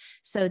again.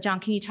 So John,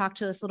 can you talk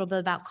to us a little bit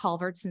about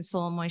culverts and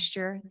soil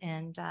moisture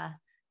and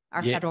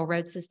our federal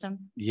road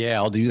system? Yeah,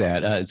 I'll do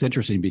that. It's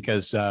interesting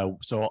because so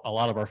a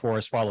lot of our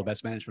forests follow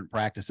best management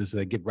practices.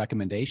 They give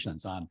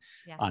recommendations on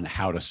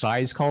how to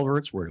size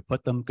culverts, where to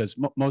put them, because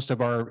most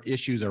of our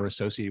issues are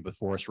associated with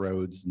forest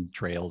roads and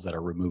trails that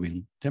are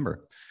removing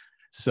timber.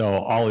 So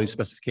all these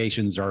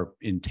specifications are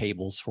in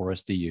tables for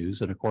us to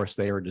use. And of course,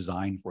 they are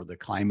designed for the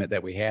climate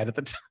that we had at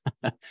the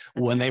time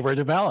when they were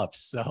developed.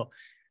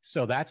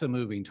 So that's a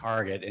moving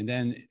target.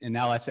 And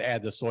now let's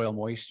add the soil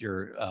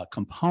moisture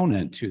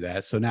component to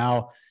that. So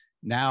now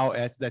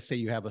let's say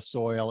you have a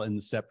soil in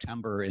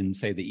September in,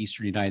 say, the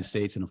eastern United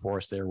States in a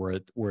forest there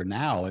where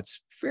now it's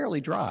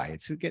fairly dry.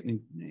 It's getting,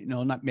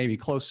 not maybe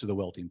close to the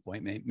wilting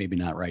point, maybe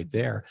not right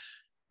there.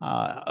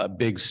 A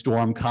big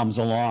storm comes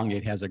along,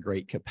 it has a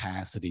great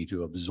capacity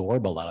to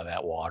absorb a lot of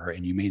that water,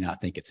 and you may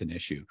not think it's an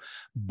issue.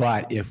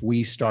 But if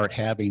we start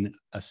having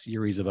a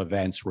series of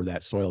events where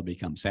that soil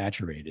becomes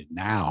saturated,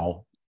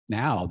 now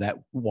that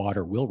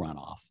water will run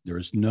off.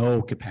 There's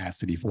no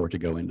capacity for it to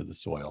go into the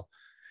soil.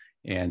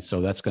 And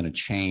so that's going to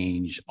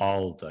change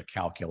all the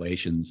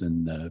calculations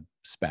and the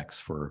specs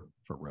for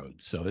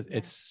roads. So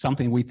it's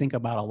something we think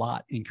about a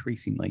lot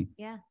increasingly.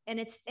 Yeah.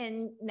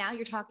 And now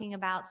you're talking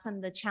about some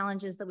of the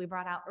challenges that we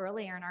brought out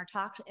earlier in our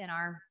talk, in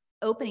our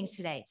openings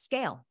today.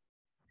 Scale.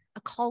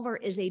 A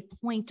culvert is a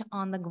point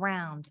on the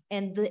ground,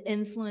 and the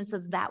influence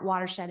of that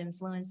watershed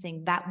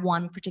influencing that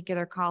one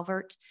particular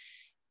culvert,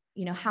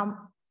 how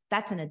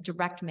that's in a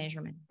direct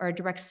measurement or a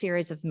direct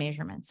series of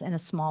measurements in a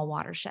small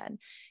watershed.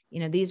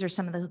 These are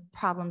some of the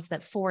problems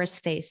that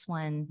forests face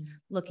when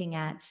looking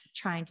at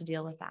trying to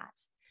deal with that.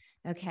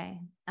 Okay.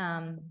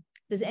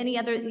 Does the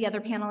other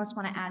panelists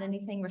want to add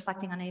anything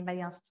reflecting on anybody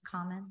else's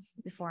comments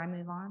before I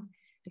move on?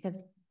 Because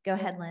go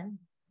ahead, Lynn.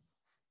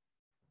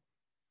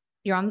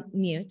 You're on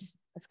mute.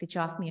 Let's get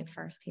you off mute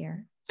first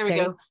here. There we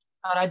go.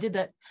 I did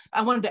that.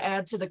 I wanted to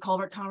add to the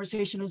culvert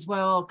conversation as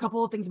well. A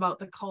couple of things about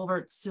the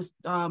culverts, just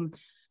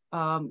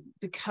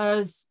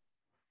because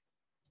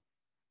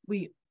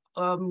I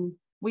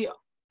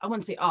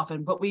wouldn't say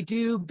often, but we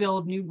do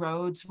build new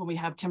roads when we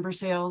have timber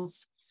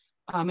sales.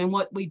 And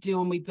what we do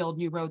when we build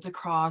new roads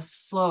across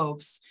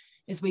slopes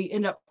is we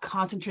end up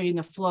concentrating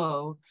the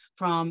flow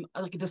from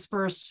like a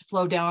dispersed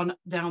flow down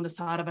the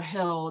side of a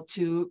hill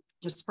to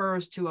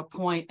disperse to a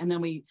point, and then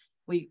we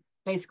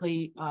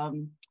basically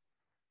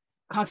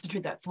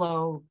concentrate that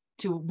flow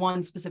to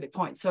one specific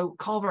point. So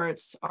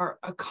culverts are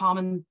a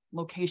common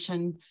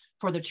location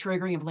for the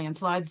triggering of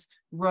landslides.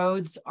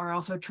 Roads are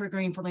also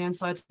triggering for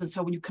landslides. And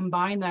so when you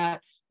combine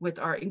that with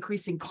our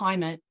increasing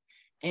climate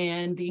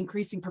and the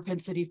increasing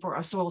propensity for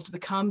our soils to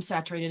become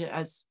saturated,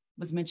 as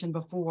was mentioned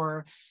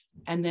before,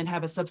 and then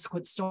have a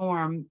subsequent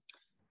storm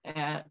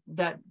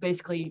that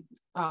basically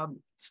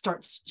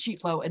starts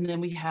sheet flow, and then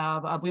we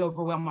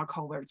overwhelm our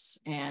culverts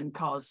and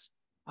cause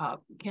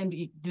can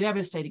be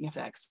devastating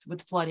effects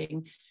with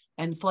flooding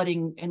and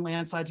flooding and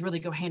landslides really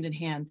go hand in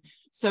hand.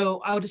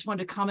 So I just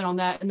wanted to comment on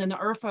that. And then the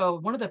ERFO,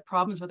 one of the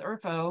problems with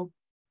ERFO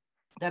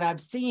that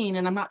I've seen,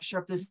 and I'm not sure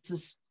if this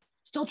is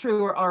still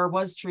true or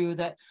was true,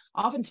 that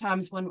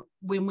oftentimes when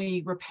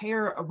we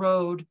repair a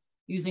road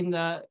using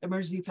the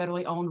emergency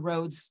federally owned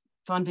roads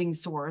funding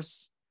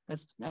source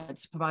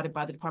that's provided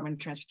by the Department of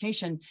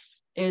Transportation,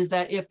 is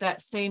that if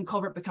that same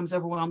culvert becomes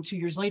overwhelmed 2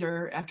 years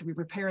later after we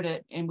repaired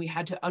it and we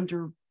had to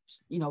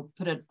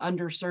put an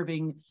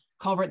underserving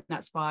culvert in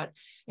that spot,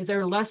 is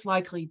they're less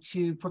likely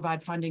to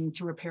provide funding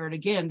to repair it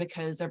again,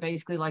 because they're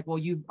basically like, well,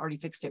 you've already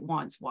fixed it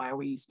once. Why are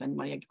we spending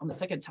money on the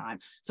second time?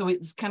 So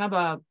it's kind of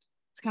a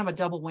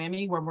double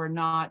whammy where we're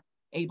not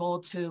able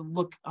to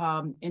look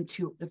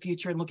into the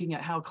future and looking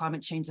at how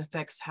climate change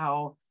affects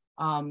how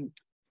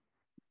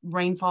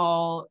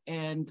rainfall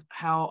and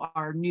how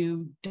our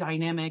new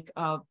dynamic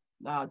of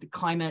the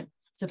climate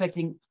is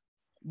affecting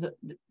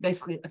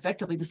basically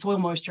effectively the soil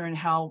moisture, and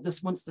how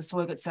once the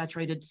soil gets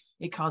saturated,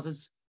 it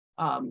causes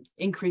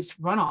increased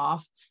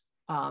runoff.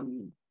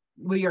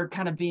 We are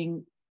kind of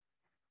being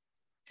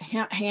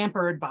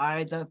hampered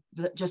by the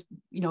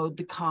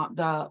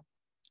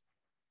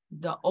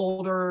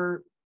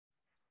older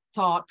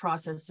thought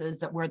processes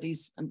that where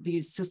these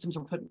systems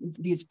are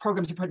these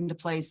programs are put into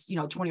place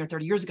 20 or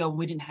 30 years ago.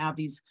 We didn't have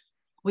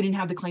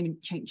the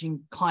climate changing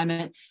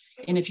climate,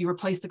 and if you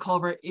replace the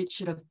culvert, it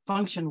should have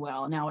functioned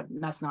well. Now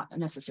that's not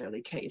necessarily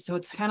the case. So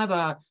it's kind of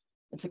a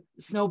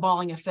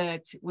snowballing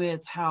effect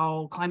with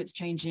how climate's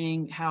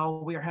changing,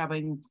 how we are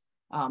having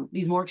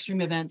these more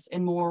extreme events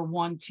and more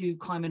 1-2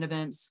 climate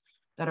events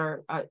that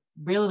are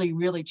really,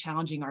 really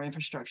challenging our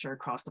infrastructure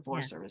across the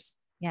Forest Service.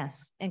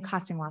 Yes, and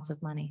costing lots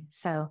of money.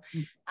 So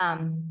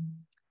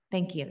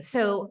thank you.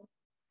 So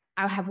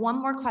I have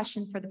one more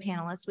question for the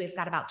panelists. We've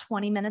got about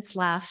 20 minutes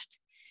left.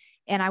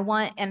 And I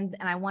want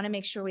to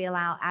make sure we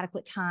allow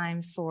adequate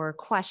time for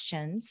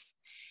questions.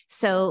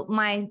 So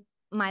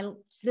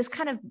this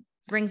kind of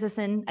brings us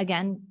in,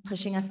 again,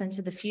 pushing us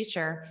into the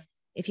future.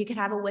 If you could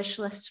have a wish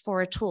list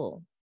for a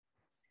tool,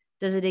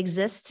 does it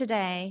exist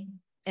today?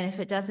 And if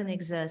it doesn't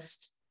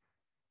exist,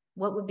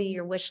 what would be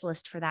your wish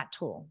list for that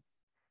tool?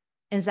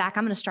 And Zach,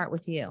 I'm going to start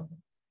with you.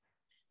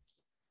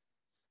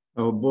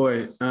 Oh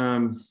boy. I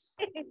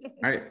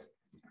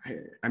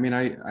mean,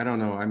 I don't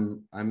know.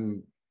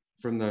 I'm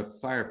from the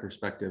fire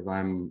perspective,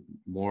 I'm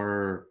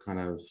more kind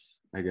of,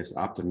 I guess,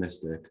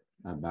 optimistic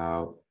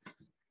about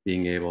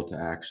being able to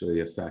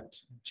actually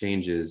affect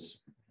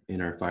changes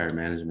in our fire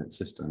management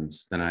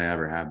systems than I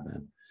ever have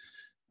been.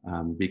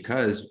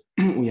 Because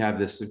we have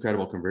this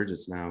incredible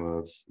convergence now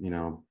of,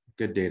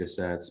 good data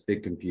sets,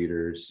 big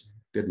computers,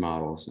 good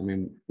models. I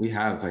mean, we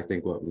have, I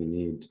think, what we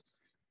need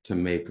to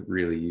make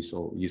really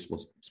useful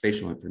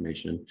spatial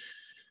information.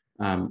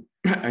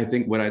 I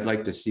think what I'd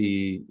like to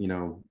see,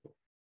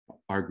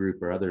 our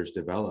group or others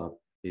develop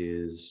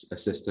is a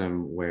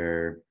system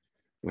where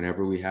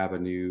whenever we have a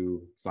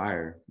new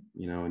fire,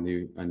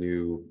 a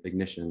new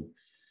ignition,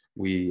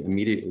 we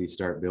immediately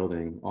start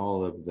building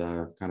all of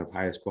the kind of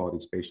highest quality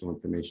spatial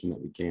information that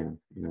we can,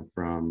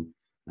 from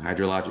the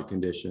hydrologic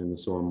condition, the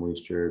soil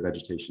moisture,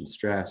 vegetation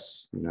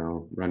stress,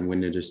 run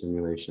wind energy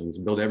simulations,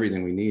 build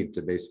everything we need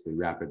to basically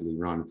rapidly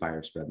run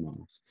fire spread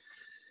models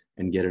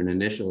and get an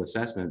initial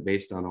assessment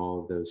based on all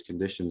of those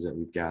conditions that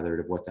we've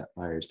gathered of what that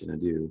fire is going to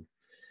do.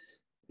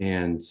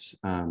 And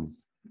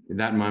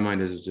that in my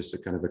mind is just a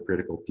kind of a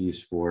critical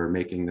piece for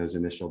making those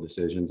initial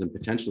decisions and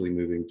potentially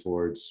moving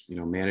towards,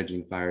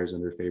 managing fires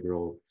under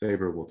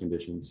favorable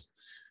conditions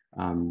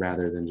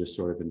rather than just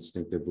sort of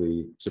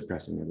instinctively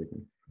suppressing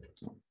everything.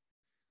 So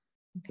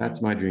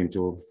that's my dream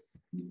tool.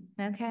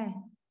 Okay.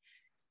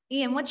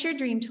 Ian, what's your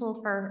dream tool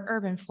for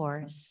urban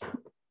forests?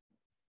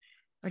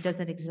 Or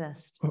does it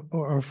exist?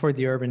 Or for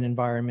the urban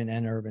environment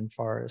and urban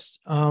forest.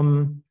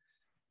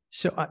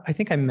 So I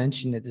think I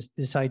mentioned it,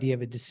 this idea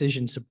of a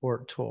decision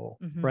support tool,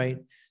 right?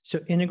 So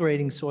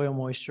integrating soil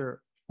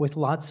moisture with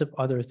lots of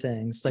other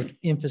things like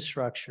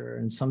infrastructure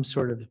and some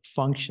sort of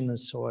function of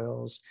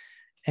soils,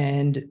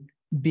 and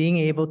being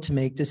able to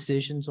make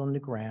decisions on the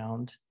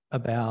ground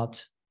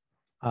about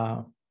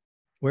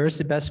where's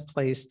the best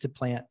place to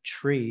plant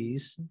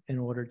trees in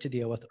order to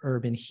deal with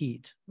urban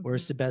heat?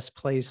 Where's the best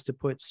place to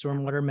put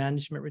stormwater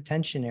management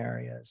retention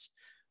areas?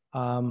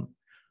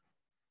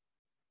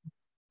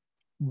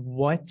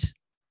 What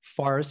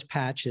forest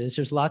patches?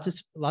 There's lots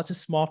of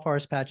small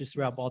forest patches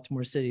throughout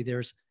Baltimore City.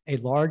 There's a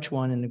large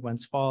one in the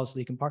Gwens Falls,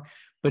 Leakin Park,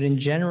 but in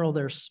general,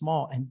 they're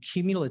small, and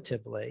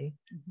cumulatively,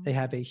 they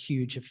have a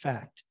huge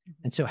effect.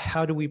 And so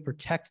how do we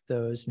protect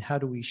those, and how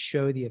do we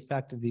show the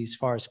effect of these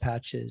forest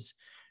patches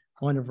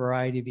on a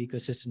variety of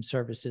ecosystem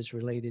services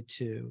related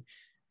to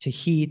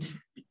heat,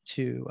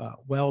 to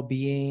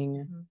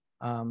well-being,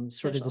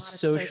 sort of the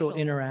social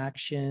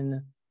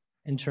interaction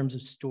in terms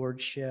of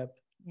stewardship.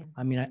 Yeah.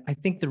 I mean, I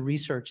think the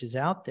research is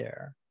out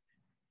there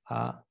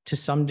to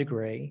some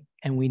degree,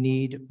 and we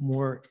need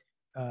more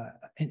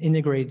an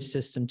integrated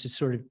system to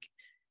sort of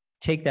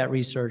take that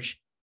research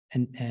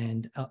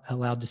and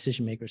allow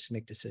decision makers to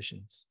make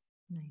decisions.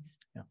 Nice.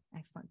 Yeah.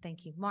 Excellent.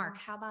 Thank you. Mark,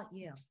 how about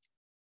you?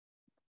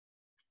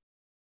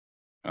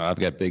 I've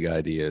got big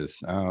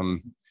ideas.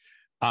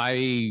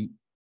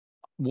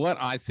 What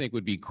I think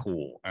would be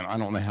cool, and I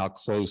don't know how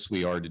close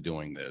we are to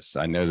doing this.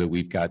 I know that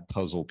we've got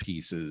puzzle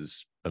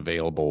pieces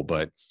available,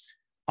 but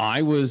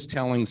I was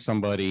telling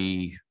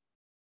somebody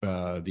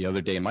the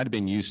other day, it might have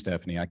been you,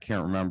 Stephanie, I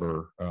can't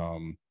remember.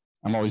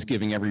 I'm always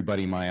giving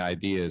everybody my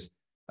ideas.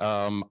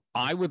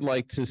 I would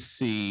like to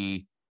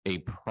see a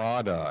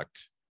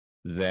product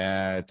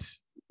that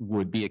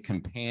would be a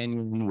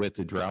companion with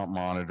the drought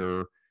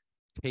monitor,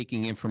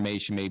 taking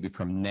information maybe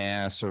from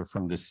NASS or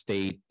from the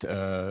state,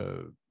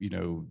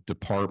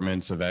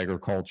 departments of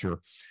agriculture.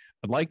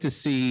 I'd like to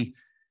see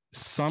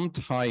some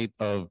type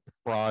of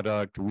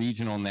product,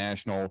 regional,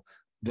 national,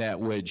 that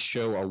would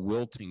show a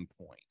wilting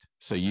point.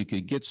 So you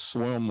could get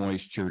soil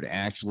moisture to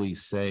actually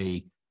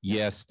say,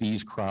 yes,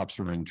 these crops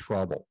are in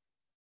trouble.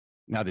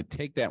 Now, to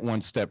take that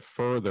one step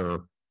further,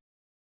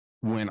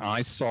 when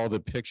I saw the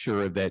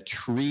picture of that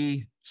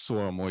tree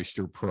soil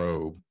moisture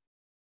probe,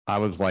 I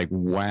was like,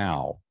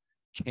 wow,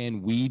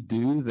 can we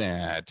do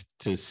that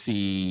to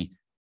see,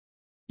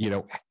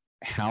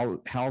 how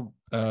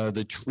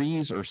the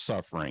trees are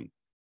suffering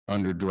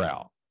under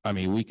drought? I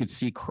mean, we could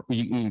see,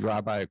 you can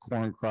drive by a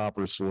corn crop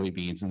or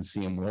soybeans and see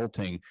them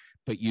wilting,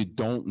 but you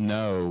don't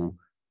know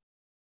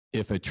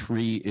if a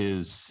tree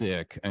is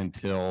sick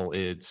until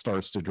it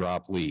starts to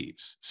drop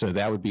leaves. So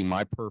that would be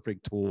my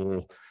perfect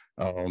tool.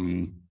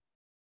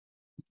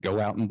 Go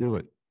out and do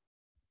it.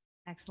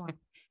 Excellent.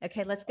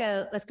 Okay, let's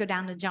go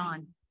down to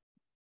John.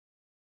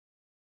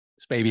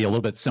 It's maybe a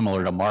little bit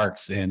similar to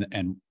Mark's,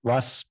 and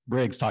Russ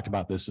Briggs talked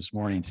about this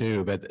morning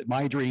too, but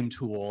my dream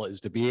tool is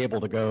to be able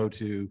to go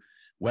to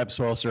Web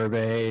Soil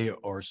Survey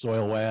or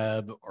Soil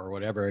Web or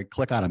whatever,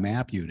 click on a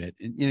map unit,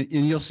 and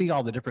you'll see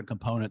all the different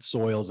component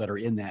soils that are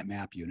in that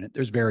map unit.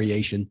 There's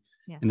variation,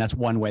 Yes. and that's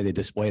one way they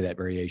display that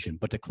variation,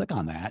 but to click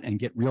on that and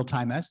get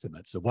real-time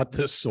estimates of what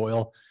the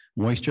soil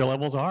moisture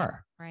levels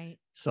are. Right.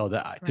 So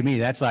that, to me,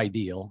 that's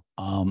ideal.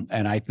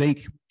 And I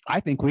think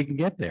we can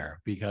get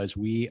there because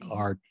we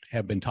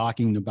have been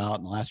talking about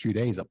in the last few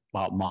days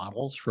about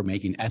models for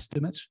making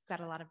estimates.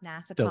 Got a lot of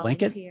NASA To link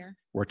colleagues it. here.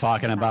 We're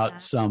talking about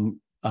that.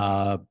 some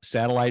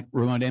satellite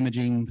remote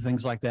imaging,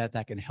 things like that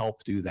can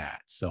help do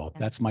that. So Yeah.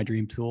 that's my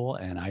dream tool.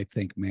 And I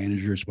think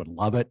managers would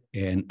love it.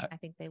 And I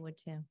think they would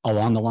too.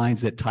 along the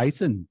lines that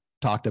Tyson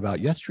talked about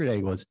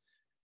yesterday was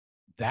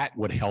that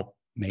would help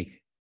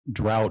make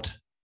drought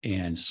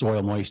and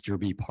soil moisture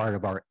be part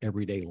of our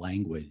everyday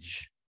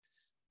language,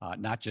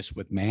 not just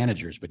with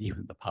managers, but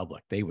even the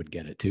public. They would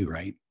get it too,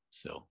 right?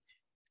 So,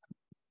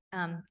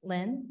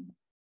 Lynn,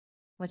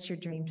 what's your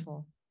dream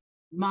tool?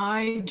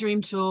 My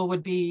dream tool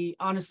would be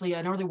honestly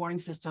an early warning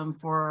system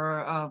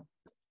for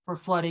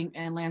flooding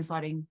and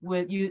landsliding,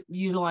 with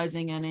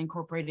utilizing and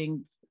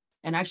incorporating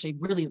and actually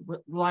really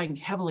relying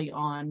heavily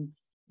on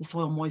the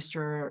soil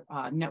moisture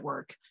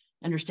network,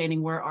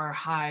 understanding where our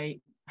high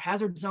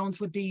hazard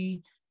zones would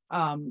be.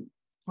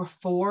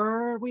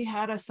 Before we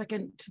had a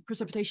second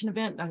precipitation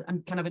event,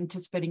 I'm kind of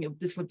anticipating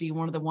this would be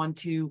one of the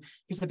 1-2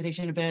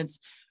 precipitation events,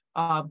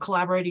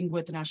 collaborating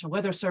with the National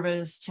Weather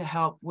Service to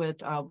help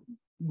with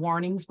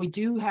warnings. They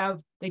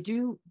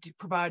do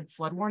provide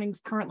flood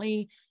warnings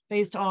currently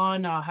based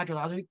on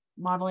hydrologic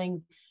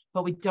modeling,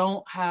 but we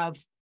don't have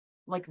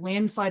like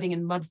landsliding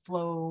and mud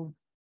flow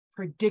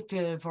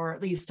predictive, or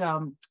at least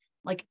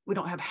we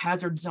don't have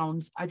hazard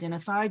zones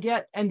identified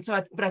yet. And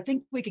so, but I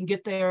think we can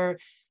get there.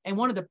 And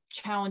one of the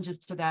challenges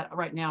to that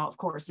right now, of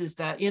course, is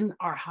that in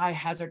our high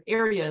hazard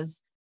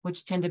areas,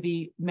 which tend to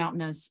be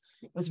mountainous,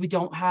 is we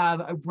don't have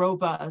a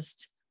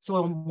robust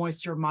soil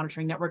moisture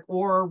monitoring network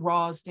or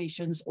RAWS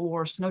stations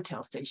or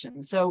snowtail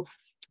stations. So,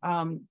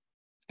 and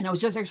I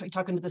was just actually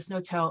talking to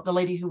the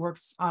lady who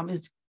works,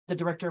 is the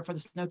director for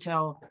the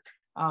snowtail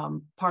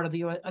part of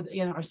the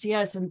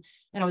NRCS, and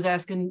I was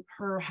asking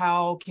her,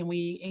 how can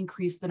we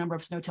increase the number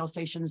of snowtail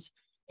stations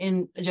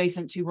in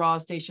adjacent to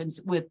RAWS stations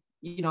with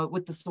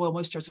the soil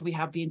moisture? So we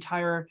have the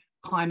entire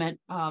climate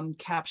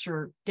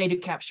data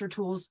capture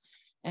tools.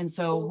 And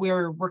so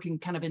we're working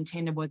kind of in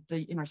tandem with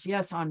the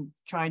NRCS on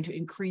trying to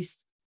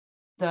increase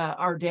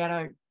our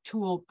data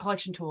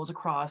collection tools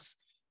across,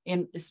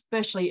 and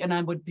especially, and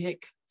I would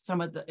pick some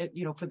of the,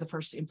 for the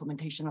first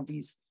implementation of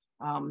these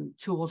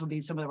tools would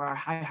be some of our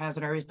high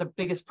hazard areas. The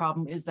biggest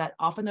problem is that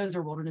often those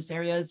are wilderness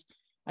areas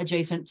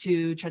adjacent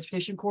to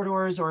transportation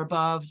corridors or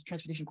above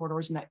transportation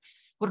corridors, and that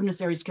wilderness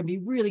areas can be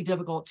really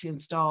difficult to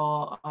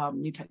install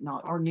new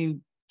technology or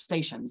new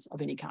stations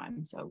of any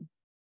kind. So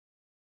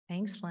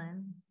Thanks,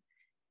 Lynn.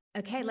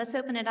 Okay, let's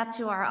open it up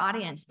to our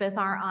audience, both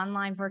our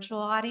online virtual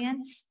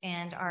audience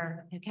and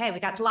we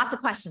got lots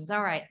of questions.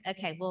 All right.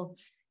 Okay, well,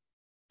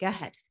 go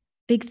ahead.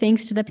 Big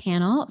thanks to the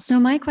panel. So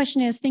my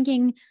question is,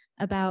 thinking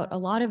about a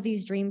lot of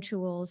these dream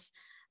tools,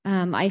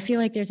 I feel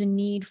like there's a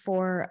need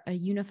for a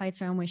unified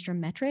soil moisture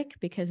metric,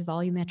 because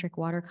volumetric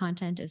water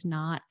content is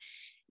not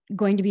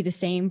going to be the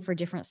same for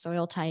different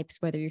soil types,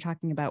 whether you're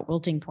talking about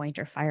wilting point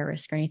or fire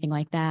risk or anything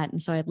like that.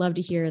 And so I'd love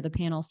to hear the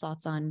panel's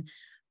thoughts on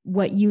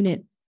what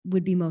unit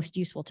would be most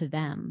useful to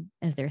them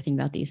as they're thinking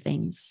about these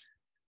things.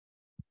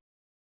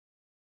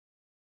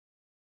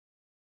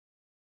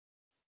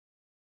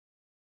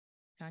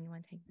 John, you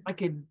want to take that? I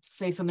could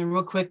say something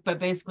real quick, but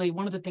basically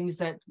one of the things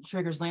that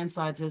triggers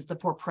landslides is the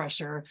poor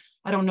pressure.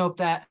 I don't know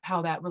if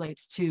how that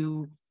relates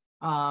to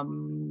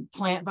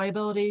plant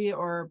viability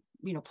or,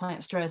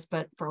 plant stress,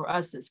 but for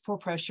us, it's poor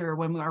pressure.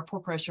 When our poor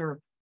pressure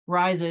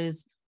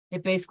rises,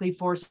 it basically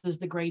forces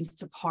the grains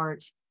to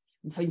part.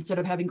 And so instead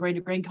of having grain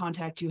to grain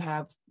contact, you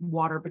have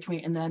water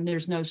between, and then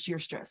there's no shear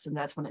stress, and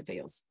that's when it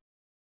fails.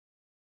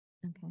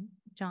 Okay,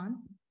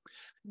 John?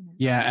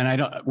 Yeah,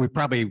 and we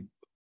probably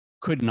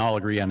couldn't all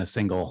agree on a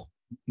single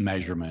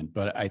measurement,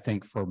 but I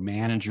think for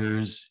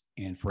managers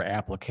and for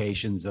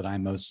applications that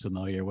I'm most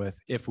familiar with,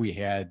 if we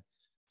had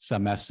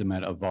some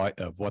estimate of what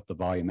the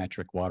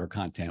volumetric water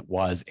content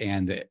was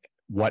and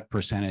what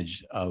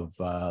percentage of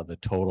the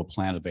total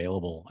plant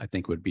available, I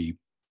think would be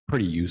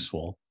pretty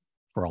useful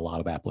for a lot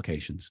of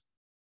applications.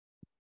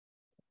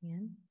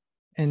 Yeah.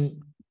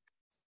 And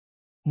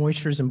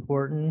moisture is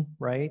important,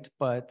 right?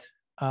 But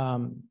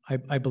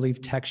I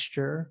believe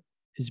texture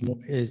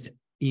is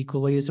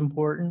equally as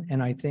important.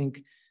 And I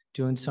think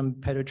doing some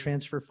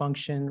pedotransfer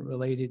function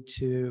related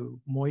to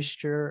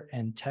moisture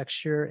and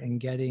texture and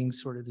getting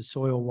sort of the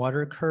soil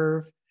water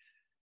curve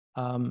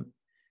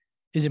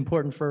is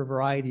important for a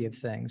variety of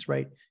things,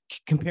 right?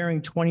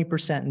 Comparing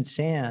 20% in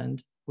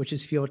sand, which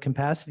is field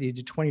capacity,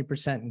 to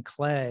 20% in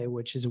clay,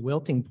 which is a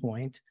wilting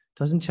point,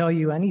 doesn't tell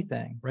you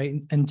anything, right?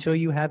 Until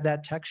you have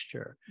that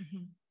texture.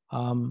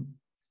 Mm-hmm.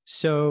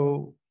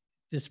 So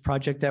this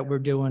project that we're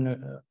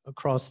doing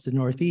across the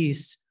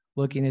Northeast,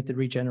 looking at the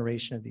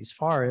regeneration of these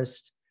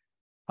forests,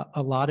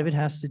 a lot of it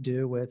has to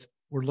do with,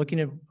 we're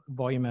looking at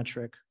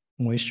volumetric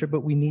moisture,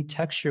 but we need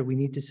texture. We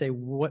need to say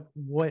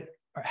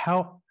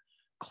how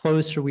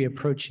close are we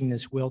approaching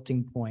this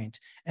wilting point?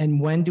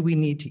 And when do we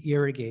need to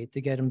irrigate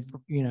to get them,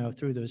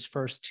 through those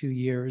first 2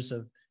 years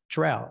of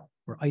drought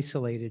or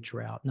isolated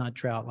drought, not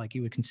drought like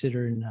you would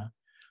consider in the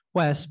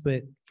West,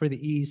 but for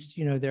the East,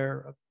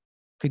 there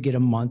could get a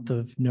month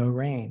of no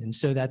rain. And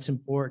so that's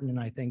important. And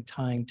I think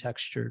tying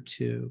texture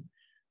to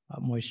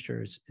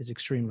moisture is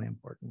extremely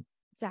important.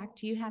 Zach,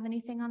 do you have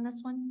anything on this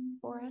one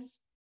for us?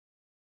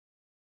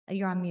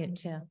 You're on mute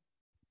too.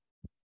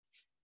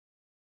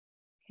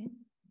 Okay.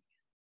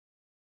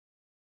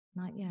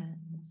 Not yet.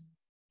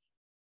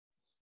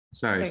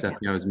 Sorry, There you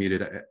Stephanie, I was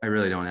muted. I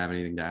really don't have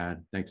anything to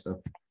add. Thanks,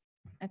 though.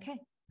 Okay,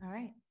 all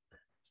right.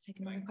 Let's take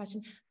another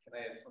question.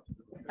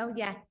 Oh,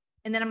 yeah.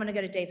 And then I'm going to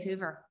go to Dave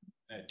Hoover.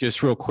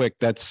 Just real quick,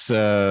 that's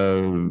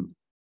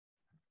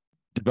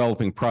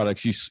developing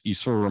products. You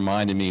sort of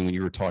reminded me when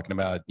you were talking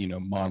about,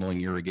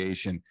 modeling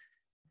irrigation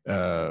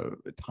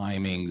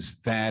timings.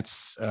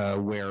 That's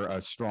where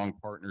a strong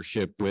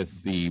partnership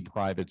with the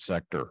private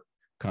sector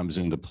comes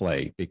into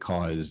play,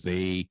 because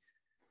they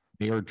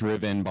are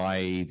driven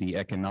by the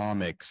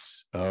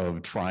economics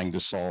of trying to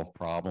solve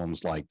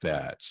problems like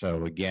that.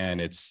 So again,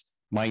 it's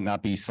might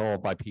not be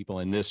solved by people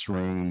in this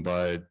room,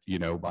 but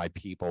by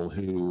people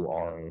who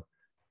are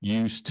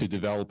used to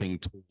developing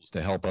tools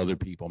to help other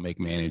people make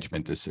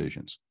management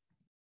decisions.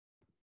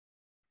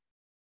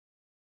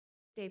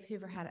 Dave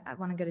Hoover I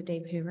want to go to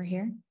Dave Hoover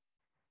here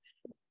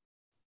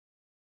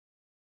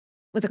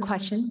with a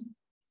question.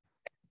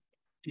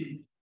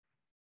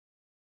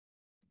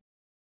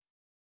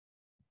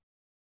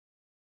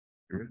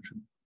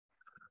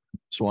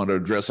 Just wanted to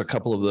address a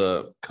couple of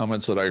the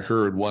comments that I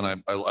heard.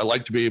 One, I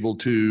like to be able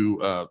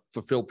to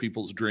fulfill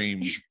people's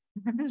dreams.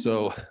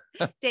 So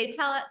Dave,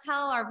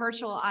 tell our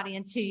virtual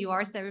audience who you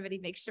are so everybody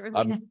makes sure.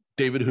 I'm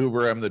David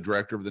Hoover. I'm the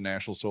director of the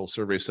National Soil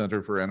Survey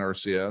Center for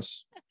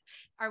NRCS.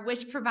 Our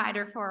wish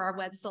provider for our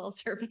web soil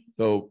survey.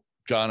 So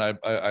John,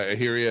 I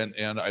hear you.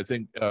 And I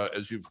think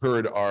as you've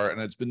heard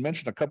and it's been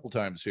mentioned a couple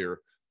times here,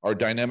 our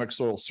dynamic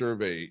soil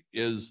survey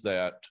is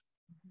that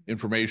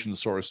information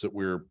source that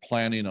we're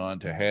planning on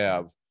to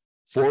have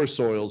for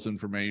soils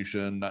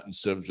information, not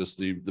instead of just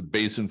the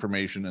base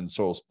information and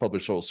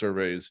published soil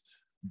surveys,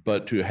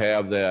 but to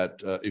have that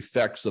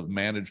effects of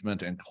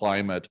management and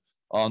climate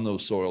on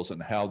those soils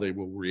and how they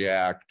will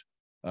react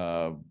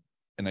in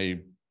a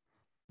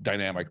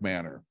dynamic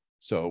manner.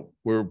 So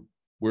we're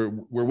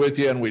with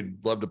you, and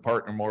we'd love to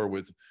partner more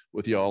with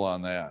y'all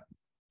on that.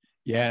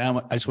 Yeah,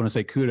 and I just want to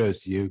say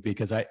kudos to you,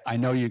 because I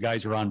know you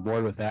guys are on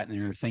board with that and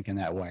you're thinking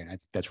that way, and I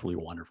think that's really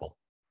wonderful.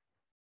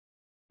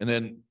 And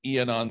then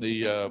Ian, on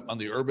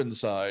the urban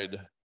side,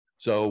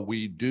 so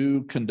we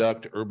do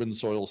conduct urban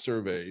soil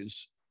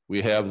surveys.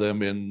 We have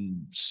them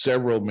in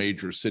several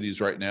major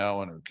cities right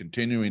now and are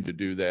continuing to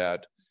do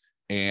that.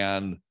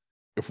 And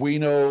if we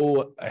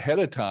know ahead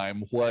of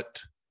time what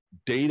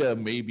data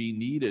may be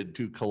needed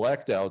to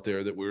collect out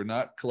there that we're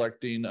not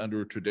collecting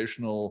under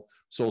traditional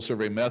soil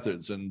survey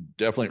methods, and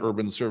definitely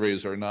urban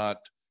surveys are not,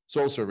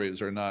 soil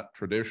surveys are not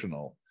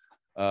traditional.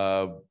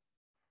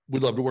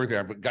 We'd love to work there.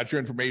 I've got your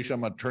information.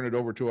 I'm going to turn it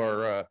over to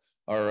our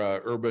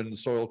urban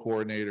soil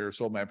coordinator,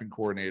 soil mapping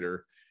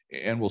coordinator,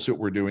 and we'll see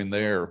what we're doing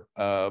there.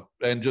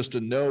 And just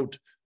a note,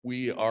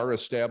 we are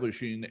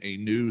establishing a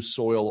new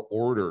soil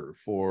order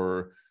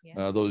for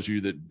those of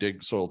you that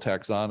dig soil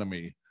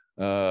taxonomy.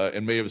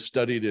 and may have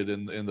studied it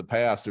in the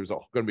past. There's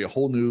going to be a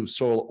whole new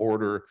soil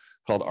order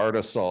called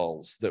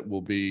artisols that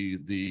will be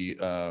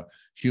the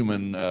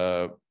human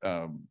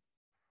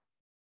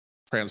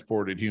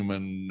transported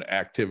human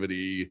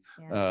activity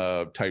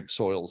type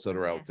soils that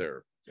are out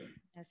there.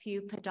 A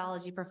few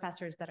pedology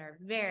professors that are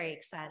very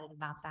excited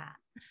about that.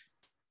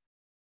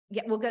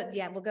 Yeah, we'll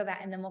go back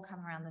and then we'll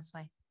come around this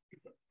way.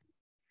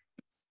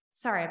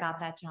 Sorry about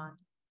that, John.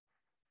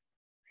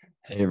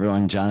 Hey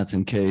everyone,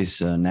 Jonathan Case,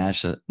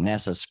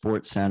 NASA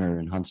Sports Center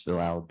in Huntsville,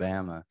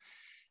 Alabama.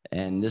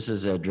 And this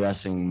is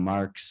addressing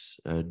Mark's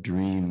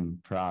dream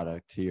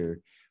product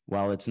here.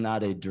 While it's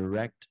not a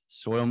direct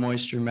soil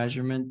moisture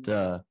measurement,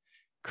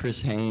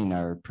 Chris Hain,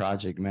 our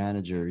project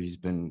manager, he's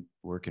been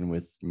working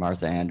with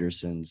Martha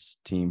Anderson's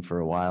team for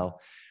a while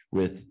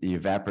with the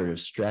evaporative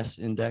stress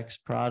index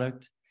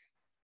product.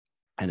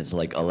 And it's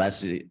like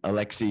Alexi,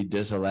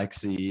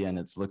 Dysalexi, and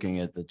it's looking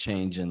at the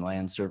change in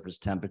land surface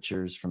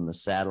temperatures from the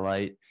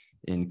satellite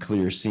in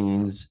clear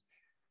scenes.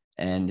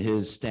 And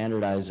his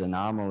standardized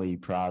anomaly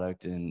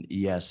product in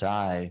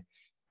ESI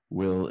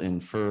will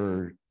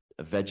infer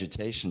a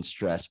vegetation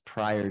stress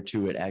prior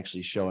to it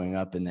actually showing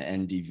up in the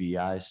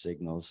NDVI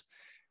signals.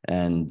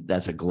 And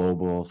that's a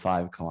global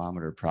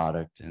 5-kilometer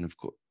product. And of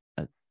course,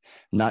 I'm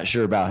not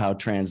sure about how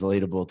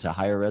translatable to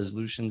higher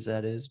resolutions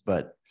that is,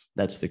 but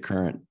that's the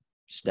current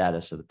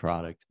status of the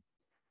product.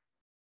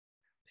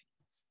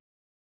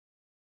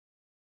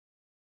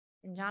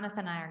 And Jonathan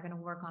and I are going to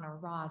work on a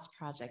RAWS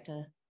project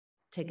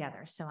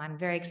together. So I'm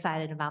very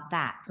excited about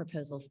that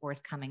proposal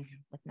forthcoming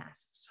with NASA.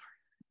 Sorry.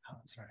 Oh,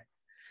 that's all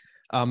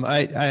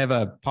right. I have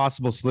a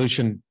possible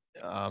solution,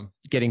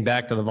 getting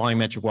back to the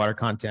volumetric water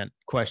content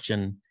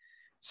question.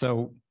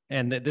 So,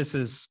 and this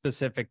is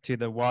specific to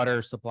the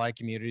water supply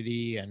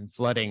community and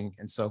flooding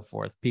and so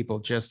forth. People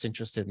just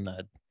interested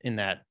in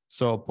that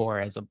soil pore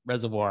as a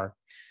reservoir.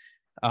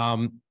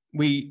 The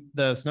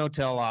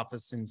SNOTEL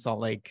office in Salt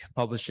Lake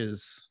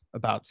publishes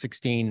about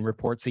 16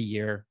 reports a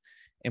year,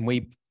 and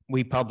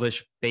we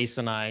publish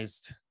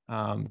basinized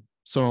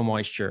soil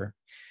moisture.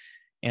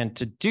 And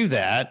to do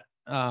that,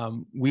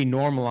 we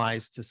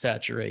normalize to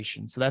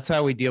saturation. So that's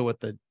how we deal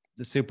with the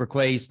super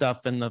clay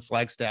stuff in the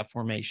Flagstaff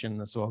Formation,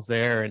 the soils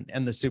there,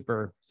 and the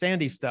super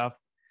sandy stuff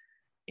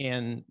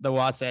in the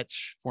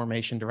Wasatch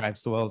Formation derived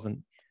soils.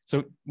 And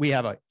so we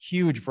have a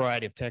huge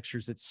variety of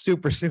textures. It's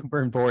super, super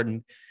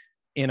important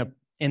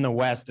in the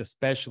West,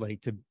 especially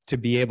to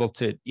be able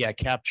to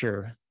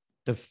capture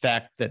the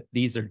fact that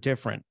these are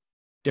different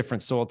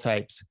soil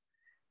types.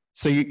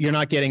 So you're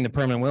not getting the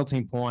permanent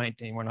wilting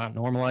point, and we're not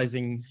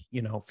normalizing,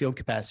 field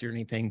capacity or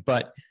anything,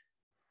 but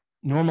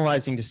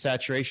normalizing to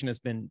saturation has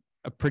been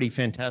a pretty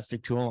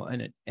fantastic tool,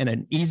 and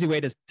an easy way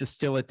to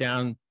distill it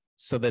down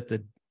so that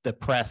the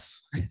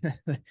press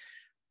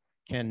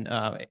can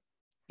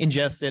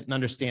ingest it and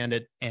understand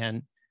it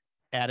and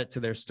add it to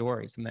their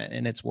stories,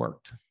 and it's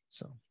worked.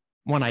 So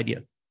one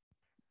idea.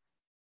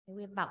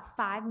 We have about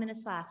 5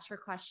 minutes left for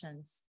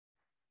questions.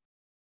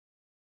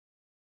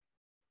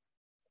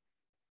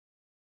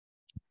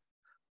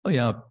 Oh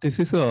yeah, this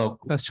is a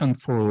question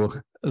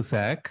for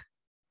Zack.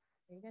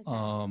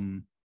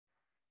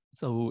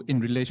 So in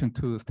relation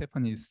to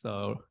Stephanie's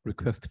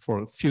request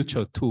for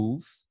future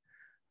tools,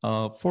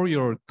 for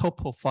your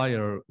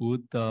topo-fire,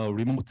 would the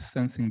remote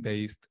sensing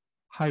based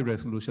high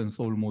resolution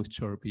soil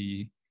moisture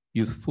be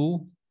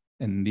useful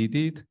and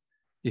needed?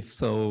 If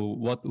so,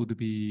 what would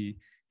be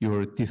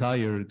your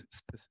desired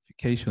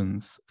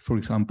specifications? For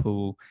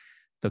example,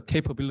 the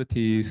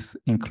capabilities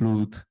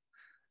include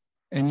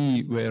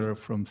anywhere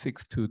from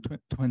 6 to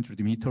 200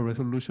 meter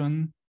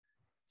resolution,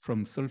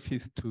 from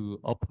surface to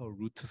upper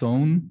root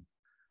zone,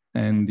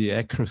 and the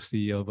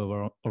accuracy of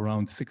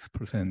around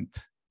 6%.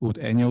 Would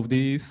any of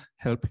these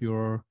help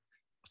your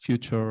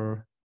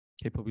future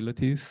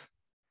capabilities?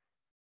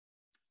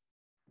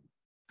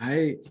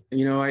 I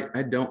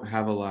don't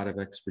have a lot of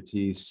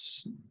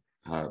expertise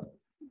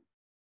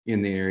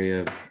in the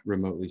area of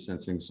remotely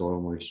sensing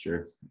soil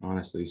moisture,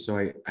 honestly.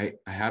 So I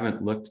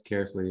haven't looked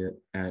carefully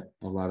at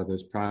a lot of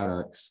those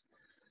products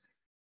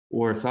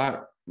or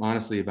thought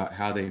honestly about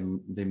how they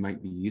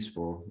might be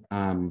useful.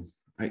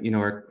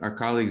 Our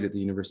colleagues at the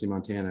University of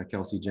Montana,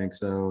 Kelsey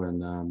Jenkso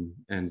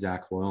and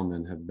Zack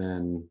Hoylman, have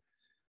been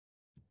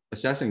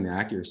assessing the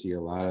accuracy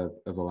of a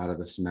lot of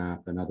the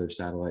SMAP and other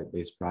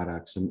satellite-based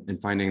products, and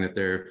finding that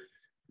they're,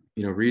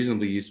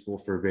 reasonably useful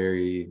for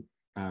very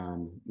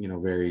kind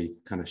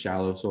of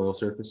shallow soil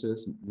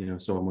surfaces,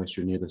 soil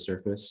moisture near the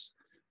surface.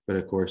 But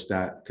of course,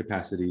 that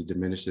capacity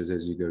diminishes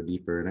as you go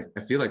deeper. And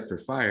I feel like for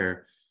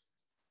fire,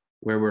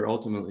 where we're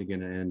ultimately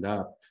going to end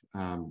up,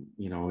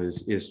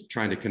 is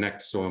trying to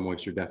connect soil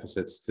moisture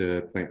deficits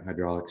to plant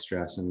hydraulic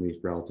stress and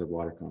leaf relative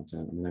water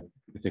content. I mean,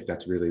 I think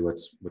that's really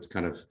what's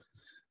kind of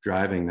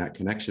driving that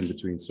connection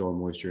between soil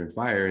moisture and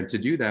fire. And to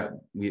do that,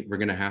 we're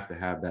going to have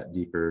that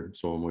deeper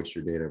soil moisture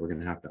data. We're going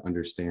to have to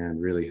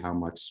understand really how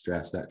much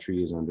stress that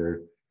tree is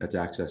under that's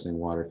accessing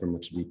water from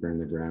much deeper in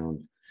the ground.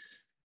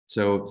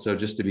 So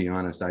just to be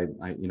honest, I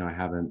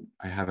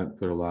haven't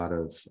put a lot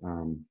of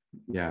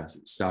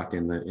stock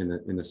in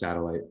the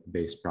satellite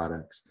based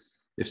products.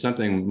 If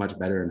something much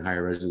better and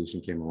higher resolution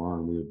came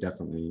along, we would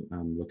definitely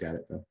look at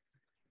it though.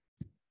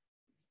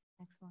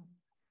 Excellent.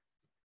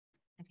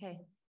 Okay,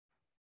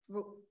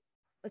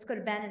 let's go to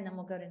Ben and then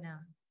we'll go to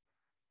Noah.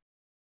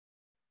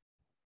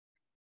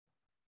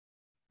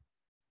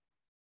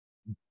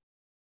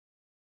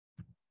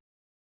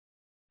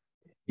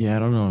 Yeah, I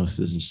don't know if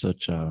this is so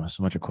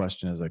much a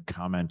question as a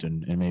comment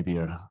and maybe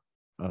a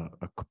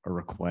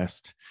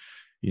request.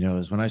 You know,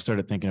 is when I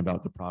started thinking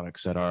about the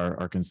products that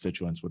our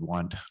constituents would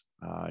want,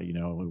 you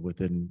know,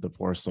 within the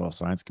forest soil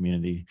science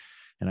community,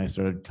 and I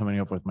started coming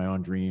up with my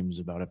own dreams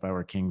about if I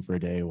were king for a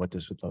day, what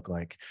this would look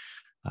like.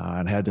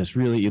 And I had this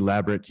really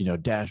elaborate, you know,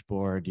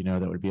 dashboard, you know,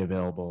 that would be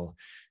available.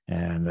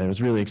 And I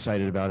was really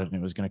excited about it, and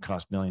it was going to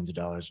cost millions of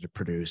dollars to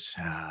produce.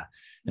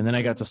 And then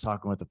I got to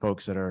talking with the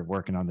folks that are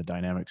working on the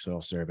dynamic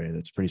soil survey.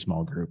 That's a pretty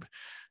small group.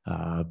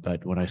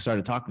 But when I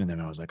started talking to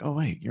them, I was like, oh,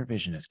 wait, your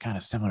vision is kind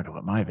of similar to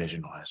what my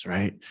vision was,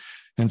 right?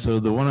 And so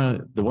the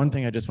one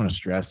thing I just want to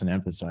stress and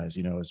emphasize,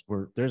 you know, is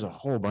there's a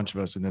whole bunch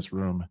of us in this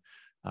room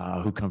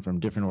who come from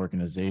different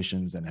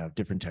organizations and have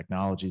different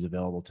technologies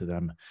available to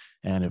them.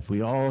 And if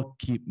we all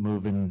keep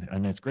moving,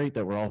 and it's great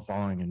that we're all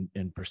following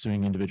and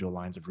pursuing individual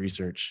lines of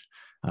research,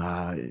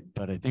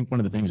 but I think one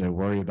of the things I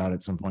worry about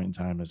at some point in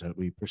time is that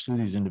we pursue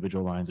these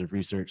individual lines of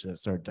research that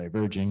start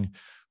diverging.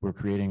 We're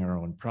creating our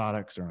own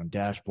products, our own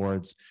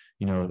dashboards.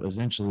 You know,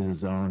 essentially the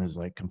zone is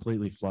like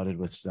completely flooded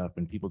with stuff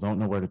and people don't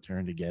know where to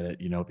turn to get it.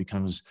 You know, it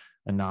becomes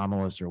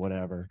anomalous or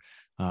whatever.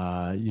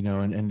 You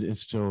know, and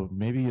it's so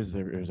maybe is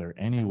there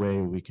any way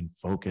we can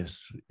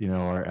focus, you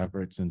know, our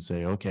efforts and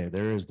say, okay,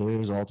 there is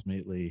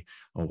ultimately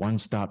a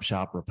one-stop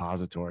shop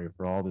repository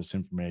for all this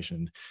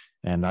information.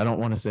 And I don't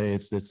want to say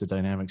it's the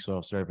dynamic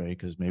soil survey,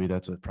 because maybe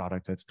that's a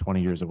product that's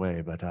 20 years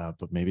away, but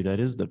maybe that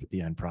is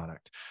the end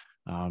product.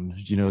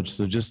 You know,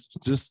 so just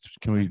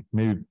can we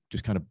maybe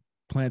just kind of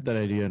plant that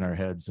idea in our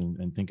heads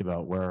and think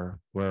about where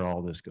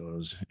all this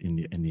goes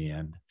in the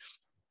end.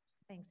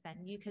 Thanks, Ben.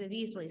 You could have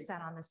easily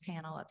sat on this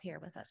panel up here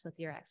with us with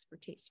your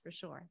expertise for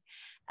sure.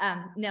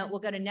 No, we'll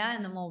go to Noah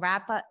and then we'll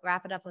wrap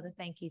it up with a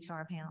thank you to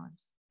our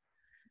panelists.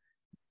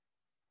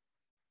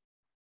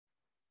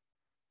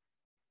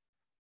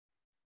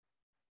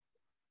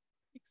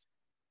 Thanks.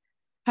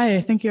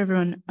 Hi, thank you,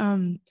 everyone.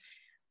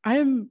 I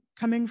am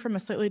coming from a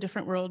slightly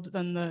different world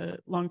than the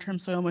long-term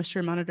soil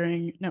moisture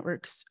monitoring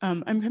networks.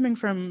 I'm coming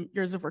from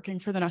years of working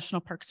for the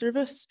National Park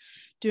Service,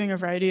 doing a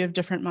variety of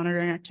different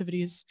monitoring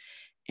activities.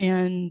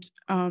 And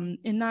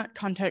in that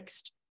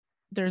context,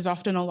 there's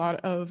often a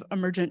lot of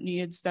emergent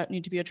needs that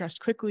need to be addressed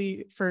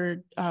quickly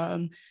for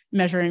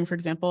measuring, for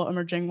example,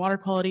 emerging water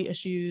quality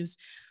issues,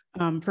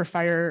 for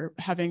fire,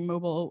 having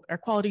mobile air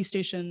quality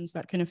stations,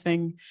 that kind of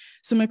thing.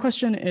 So my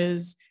question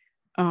is,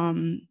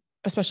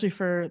 especially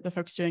for the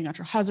folks doing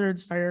natural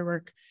hazards, fire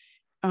work,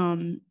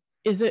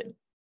 does it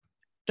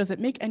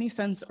make any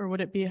sense, or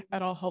would it be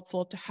at all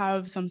helpful to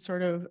have some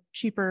sort of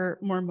cheaper,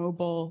 more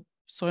mobile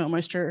soil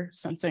moisture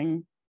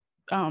sensing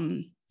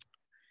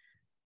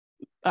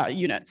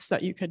units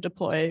that you could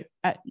deploy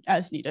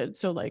as needed?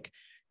 So like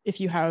if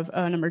you have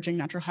an emerging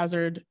natural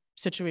hazard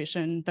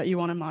situation that you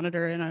want to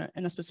monitor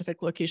in a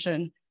specific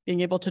location,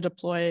 being able to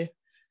deploy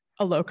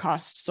a low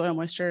cost soil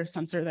moisture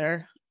sensor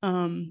there.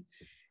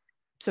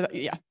 So that,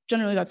 yeah,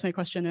 generally that's my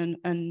question.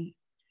 And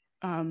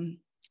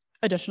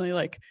additionally,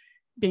 like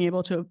being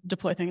able to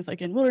deploy things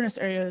like in wilderness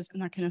areas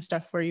and that kind of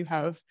stuff where you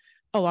have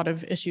a lot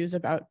of issues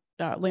about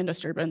land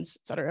disturbance,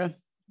 et cetera.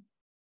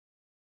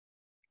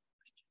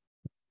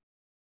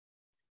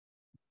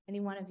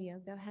 Any one of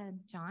you, go ahead,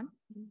 John.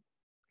 Go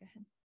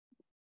ahead.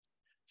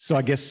 So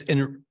I guess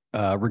in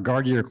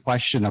regard to your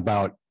question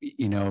about,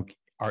 you know,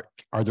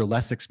 are there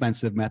less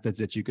expensive methods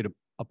that you could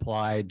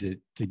apply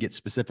to get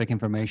specific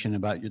information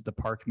about the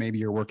park maybe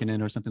you're working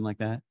in or something like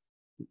that?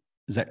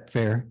 Is that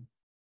fair?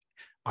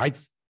 I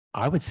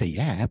would say,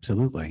 yeah,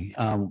 absolutely.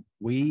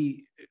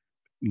 We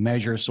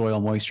measure soil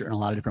moisture in a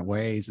lot of different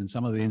ways, and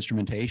some of the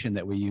instrumentation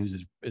that we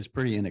use is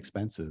pretty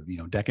inexpensive. You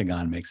know,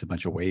 Decagon makes a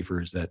bunch of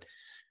wafers that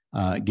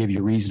give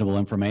you reasonable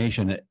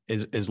information,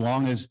 as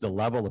long as the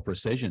level of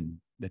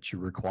precision that you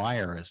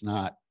require is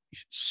not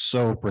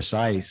so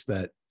precise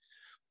that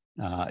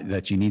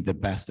that you need the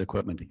best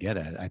equipment to get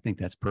at it. I think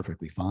that's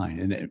perfectly fine,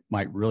 and it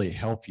might really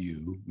help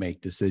you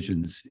make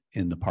decisions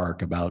in the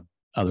park about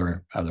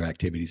other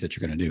activities that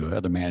you're going to do,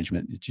 other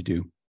management that you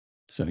do.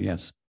 So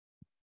yes.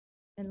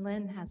 And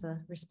Lynn has a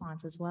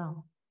response as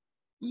well.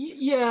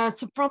 Yeah,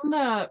 so from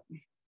the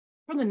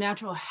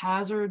natural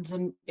hazards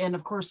and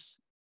of course,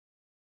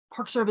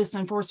 Park Service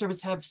and Forest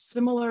Service have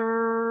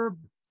similar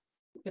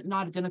but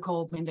not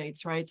identical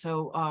mandates, right?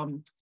 So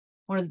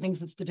one of the things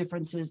that's the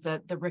difference is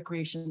that the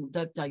recreation,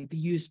 the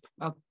use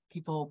of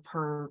people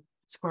per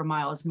square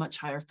mile is much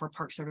higher for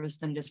Park Service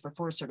than it is for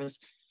Forest Service.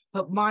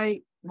 But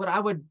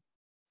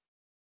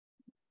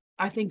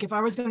I think if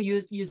I was going to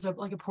use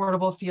like a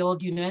portable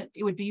field unit,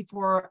 it would be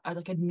for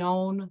like a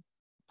known,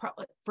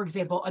 for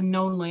example, a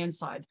known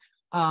landslide.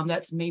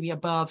 that's maybe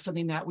above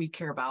something that we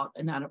care about,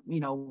 and not, you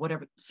know,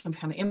 whatever, some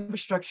kind of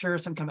infrastructure,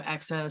 some kind of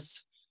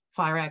access,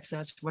 fire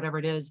access, whatever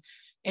it is.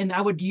 And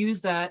I would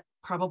use that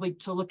probably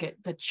to look at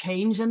the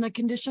change in the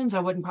conditions. I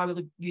wouldn't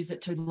probably use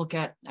it to look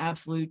at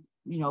absolute,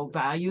 you know,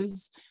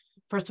 values.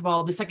 First of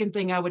all, the second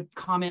thing I would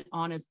comment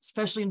on is,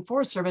 especially in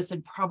Forest Service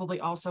and probably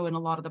also in a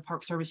lot of the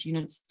Park Service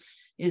units,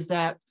 is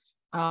that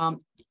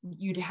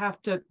you'd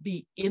have to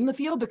be in the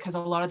field, because a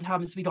lot of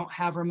times we don't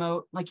have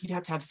remote, like you'd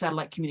have to have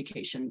satellite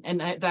communication, and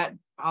that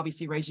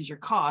obviously raises your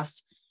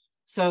cost.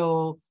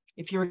 So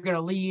if you're going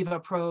to leave a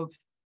probe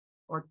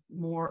or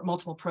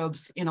multiple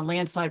probes in a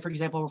landslide, for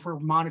example, if we're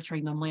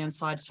monitoring the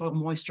landslide, soil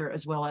moisture,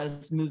 as well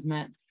as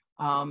movement,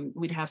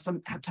 we'd have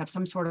to have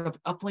some sort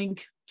of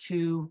uplink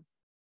to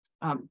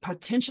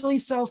potentially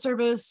cell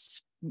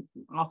service,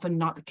 often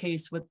not the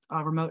case with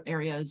remote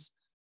areas,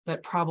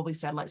 but probably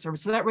satellite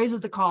service. So that raises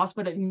the cost,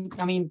 but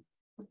I mean,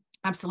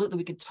 absolutely,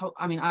 we could,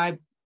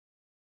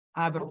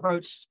 I've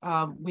approached,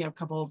 we have a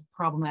couple of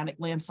problematic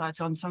landslides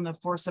on some of the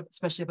forests,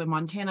 especially up in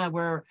Montana,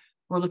 where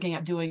we're looking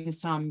at doing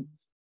some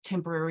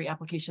temporary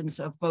applications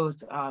of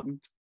both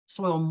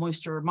soil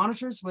moisture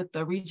monitors with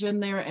the region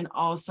there, and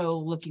also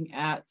looking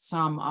at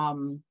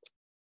some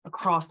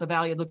across the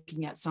valley,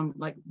 looking at some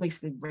like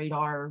basically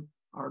radar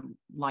or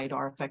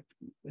LiDAR,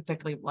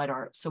 effectively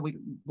LiDAR. So we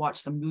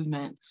watch the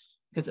movement,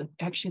 because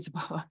it's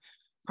about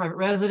private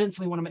residents.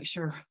 We want to make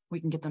sure we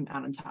can get them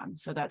out in time.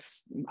 So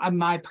that's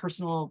my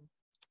personal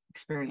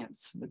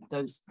experience with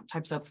those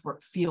types of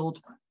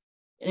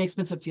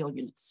inexpensive field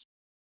units.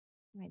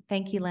 All right,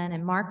 thank you, Lynn.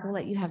 And Mark, we'll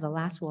let you have the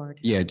last word.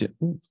 Yeah,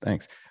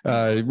 thanks.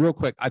 Real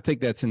quick, I think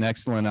that's an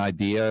excellent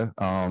idea.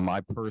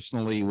 I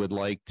personally would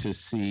like to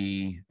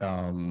see,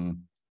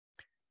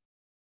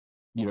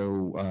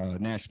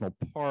 national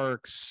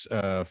parks,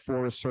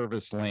 Forest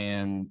Service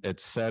land, et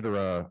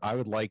cetera. I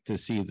would like to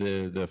see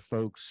the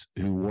folks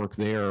who work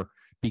there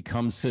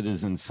become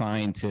citizen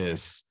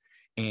scientists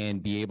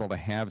and be able to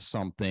have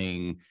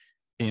something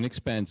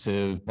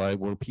inexpensive, but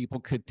where people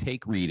could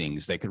take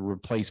readings. They could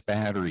replace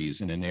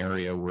batteries in an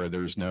area where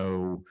there's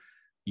no,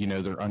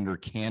 they're under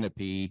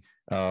canopy.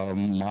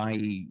 My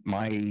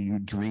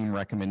dream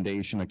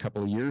recommendation a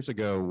couple of years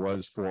ago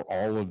was for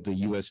all of the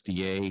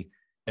USDA,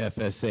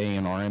 FSA,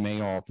 and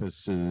RMA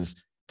offices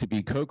to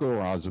be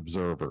CocoRoS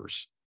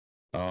observers.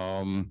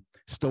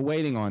 Still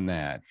waiting on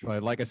that.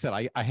 But like I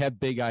said, I have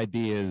big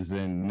ideas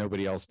and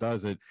nobody else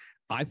does it.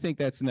 I think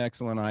that's an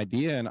excellent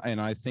idea,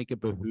 and I think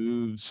it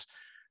behooves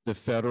the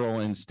federal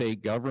and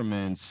state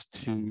governments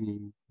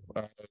to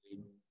have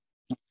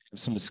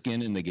some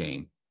skin in the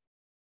game.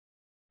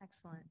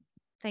 Excellent.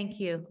 Thank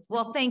you.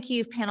 Well, thank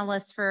you,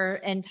 panelists,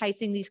 for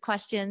enticing these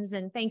questions,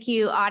 and thank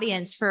you,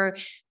 audience, for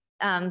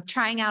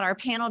trying out our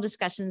panel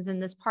discussions in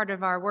this part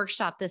of our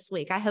workshop this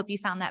week. I hope you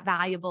found that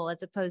valuable,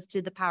 as opposed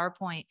to the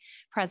PowerPoint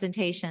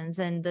presentations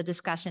and the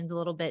discussions a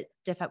little bit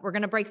different. We're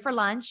going to break for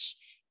lunch,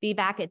 be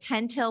back at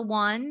 10 till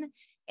 1,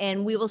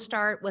 and we will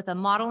start with a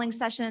modeling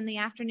session in the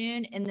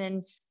afternoon, and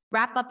then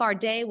wrap up our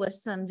day with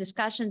some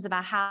discussions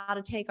about how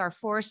to take our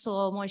forest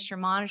soil moisture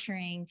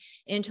monitoring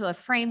into a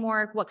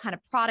framework. What kind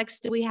of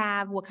products do we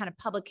have? What kind of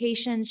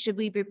publications should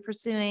we be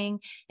pursuing?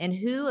 And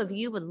who of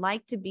you would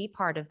like to be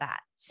part of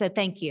that? So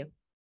thank you.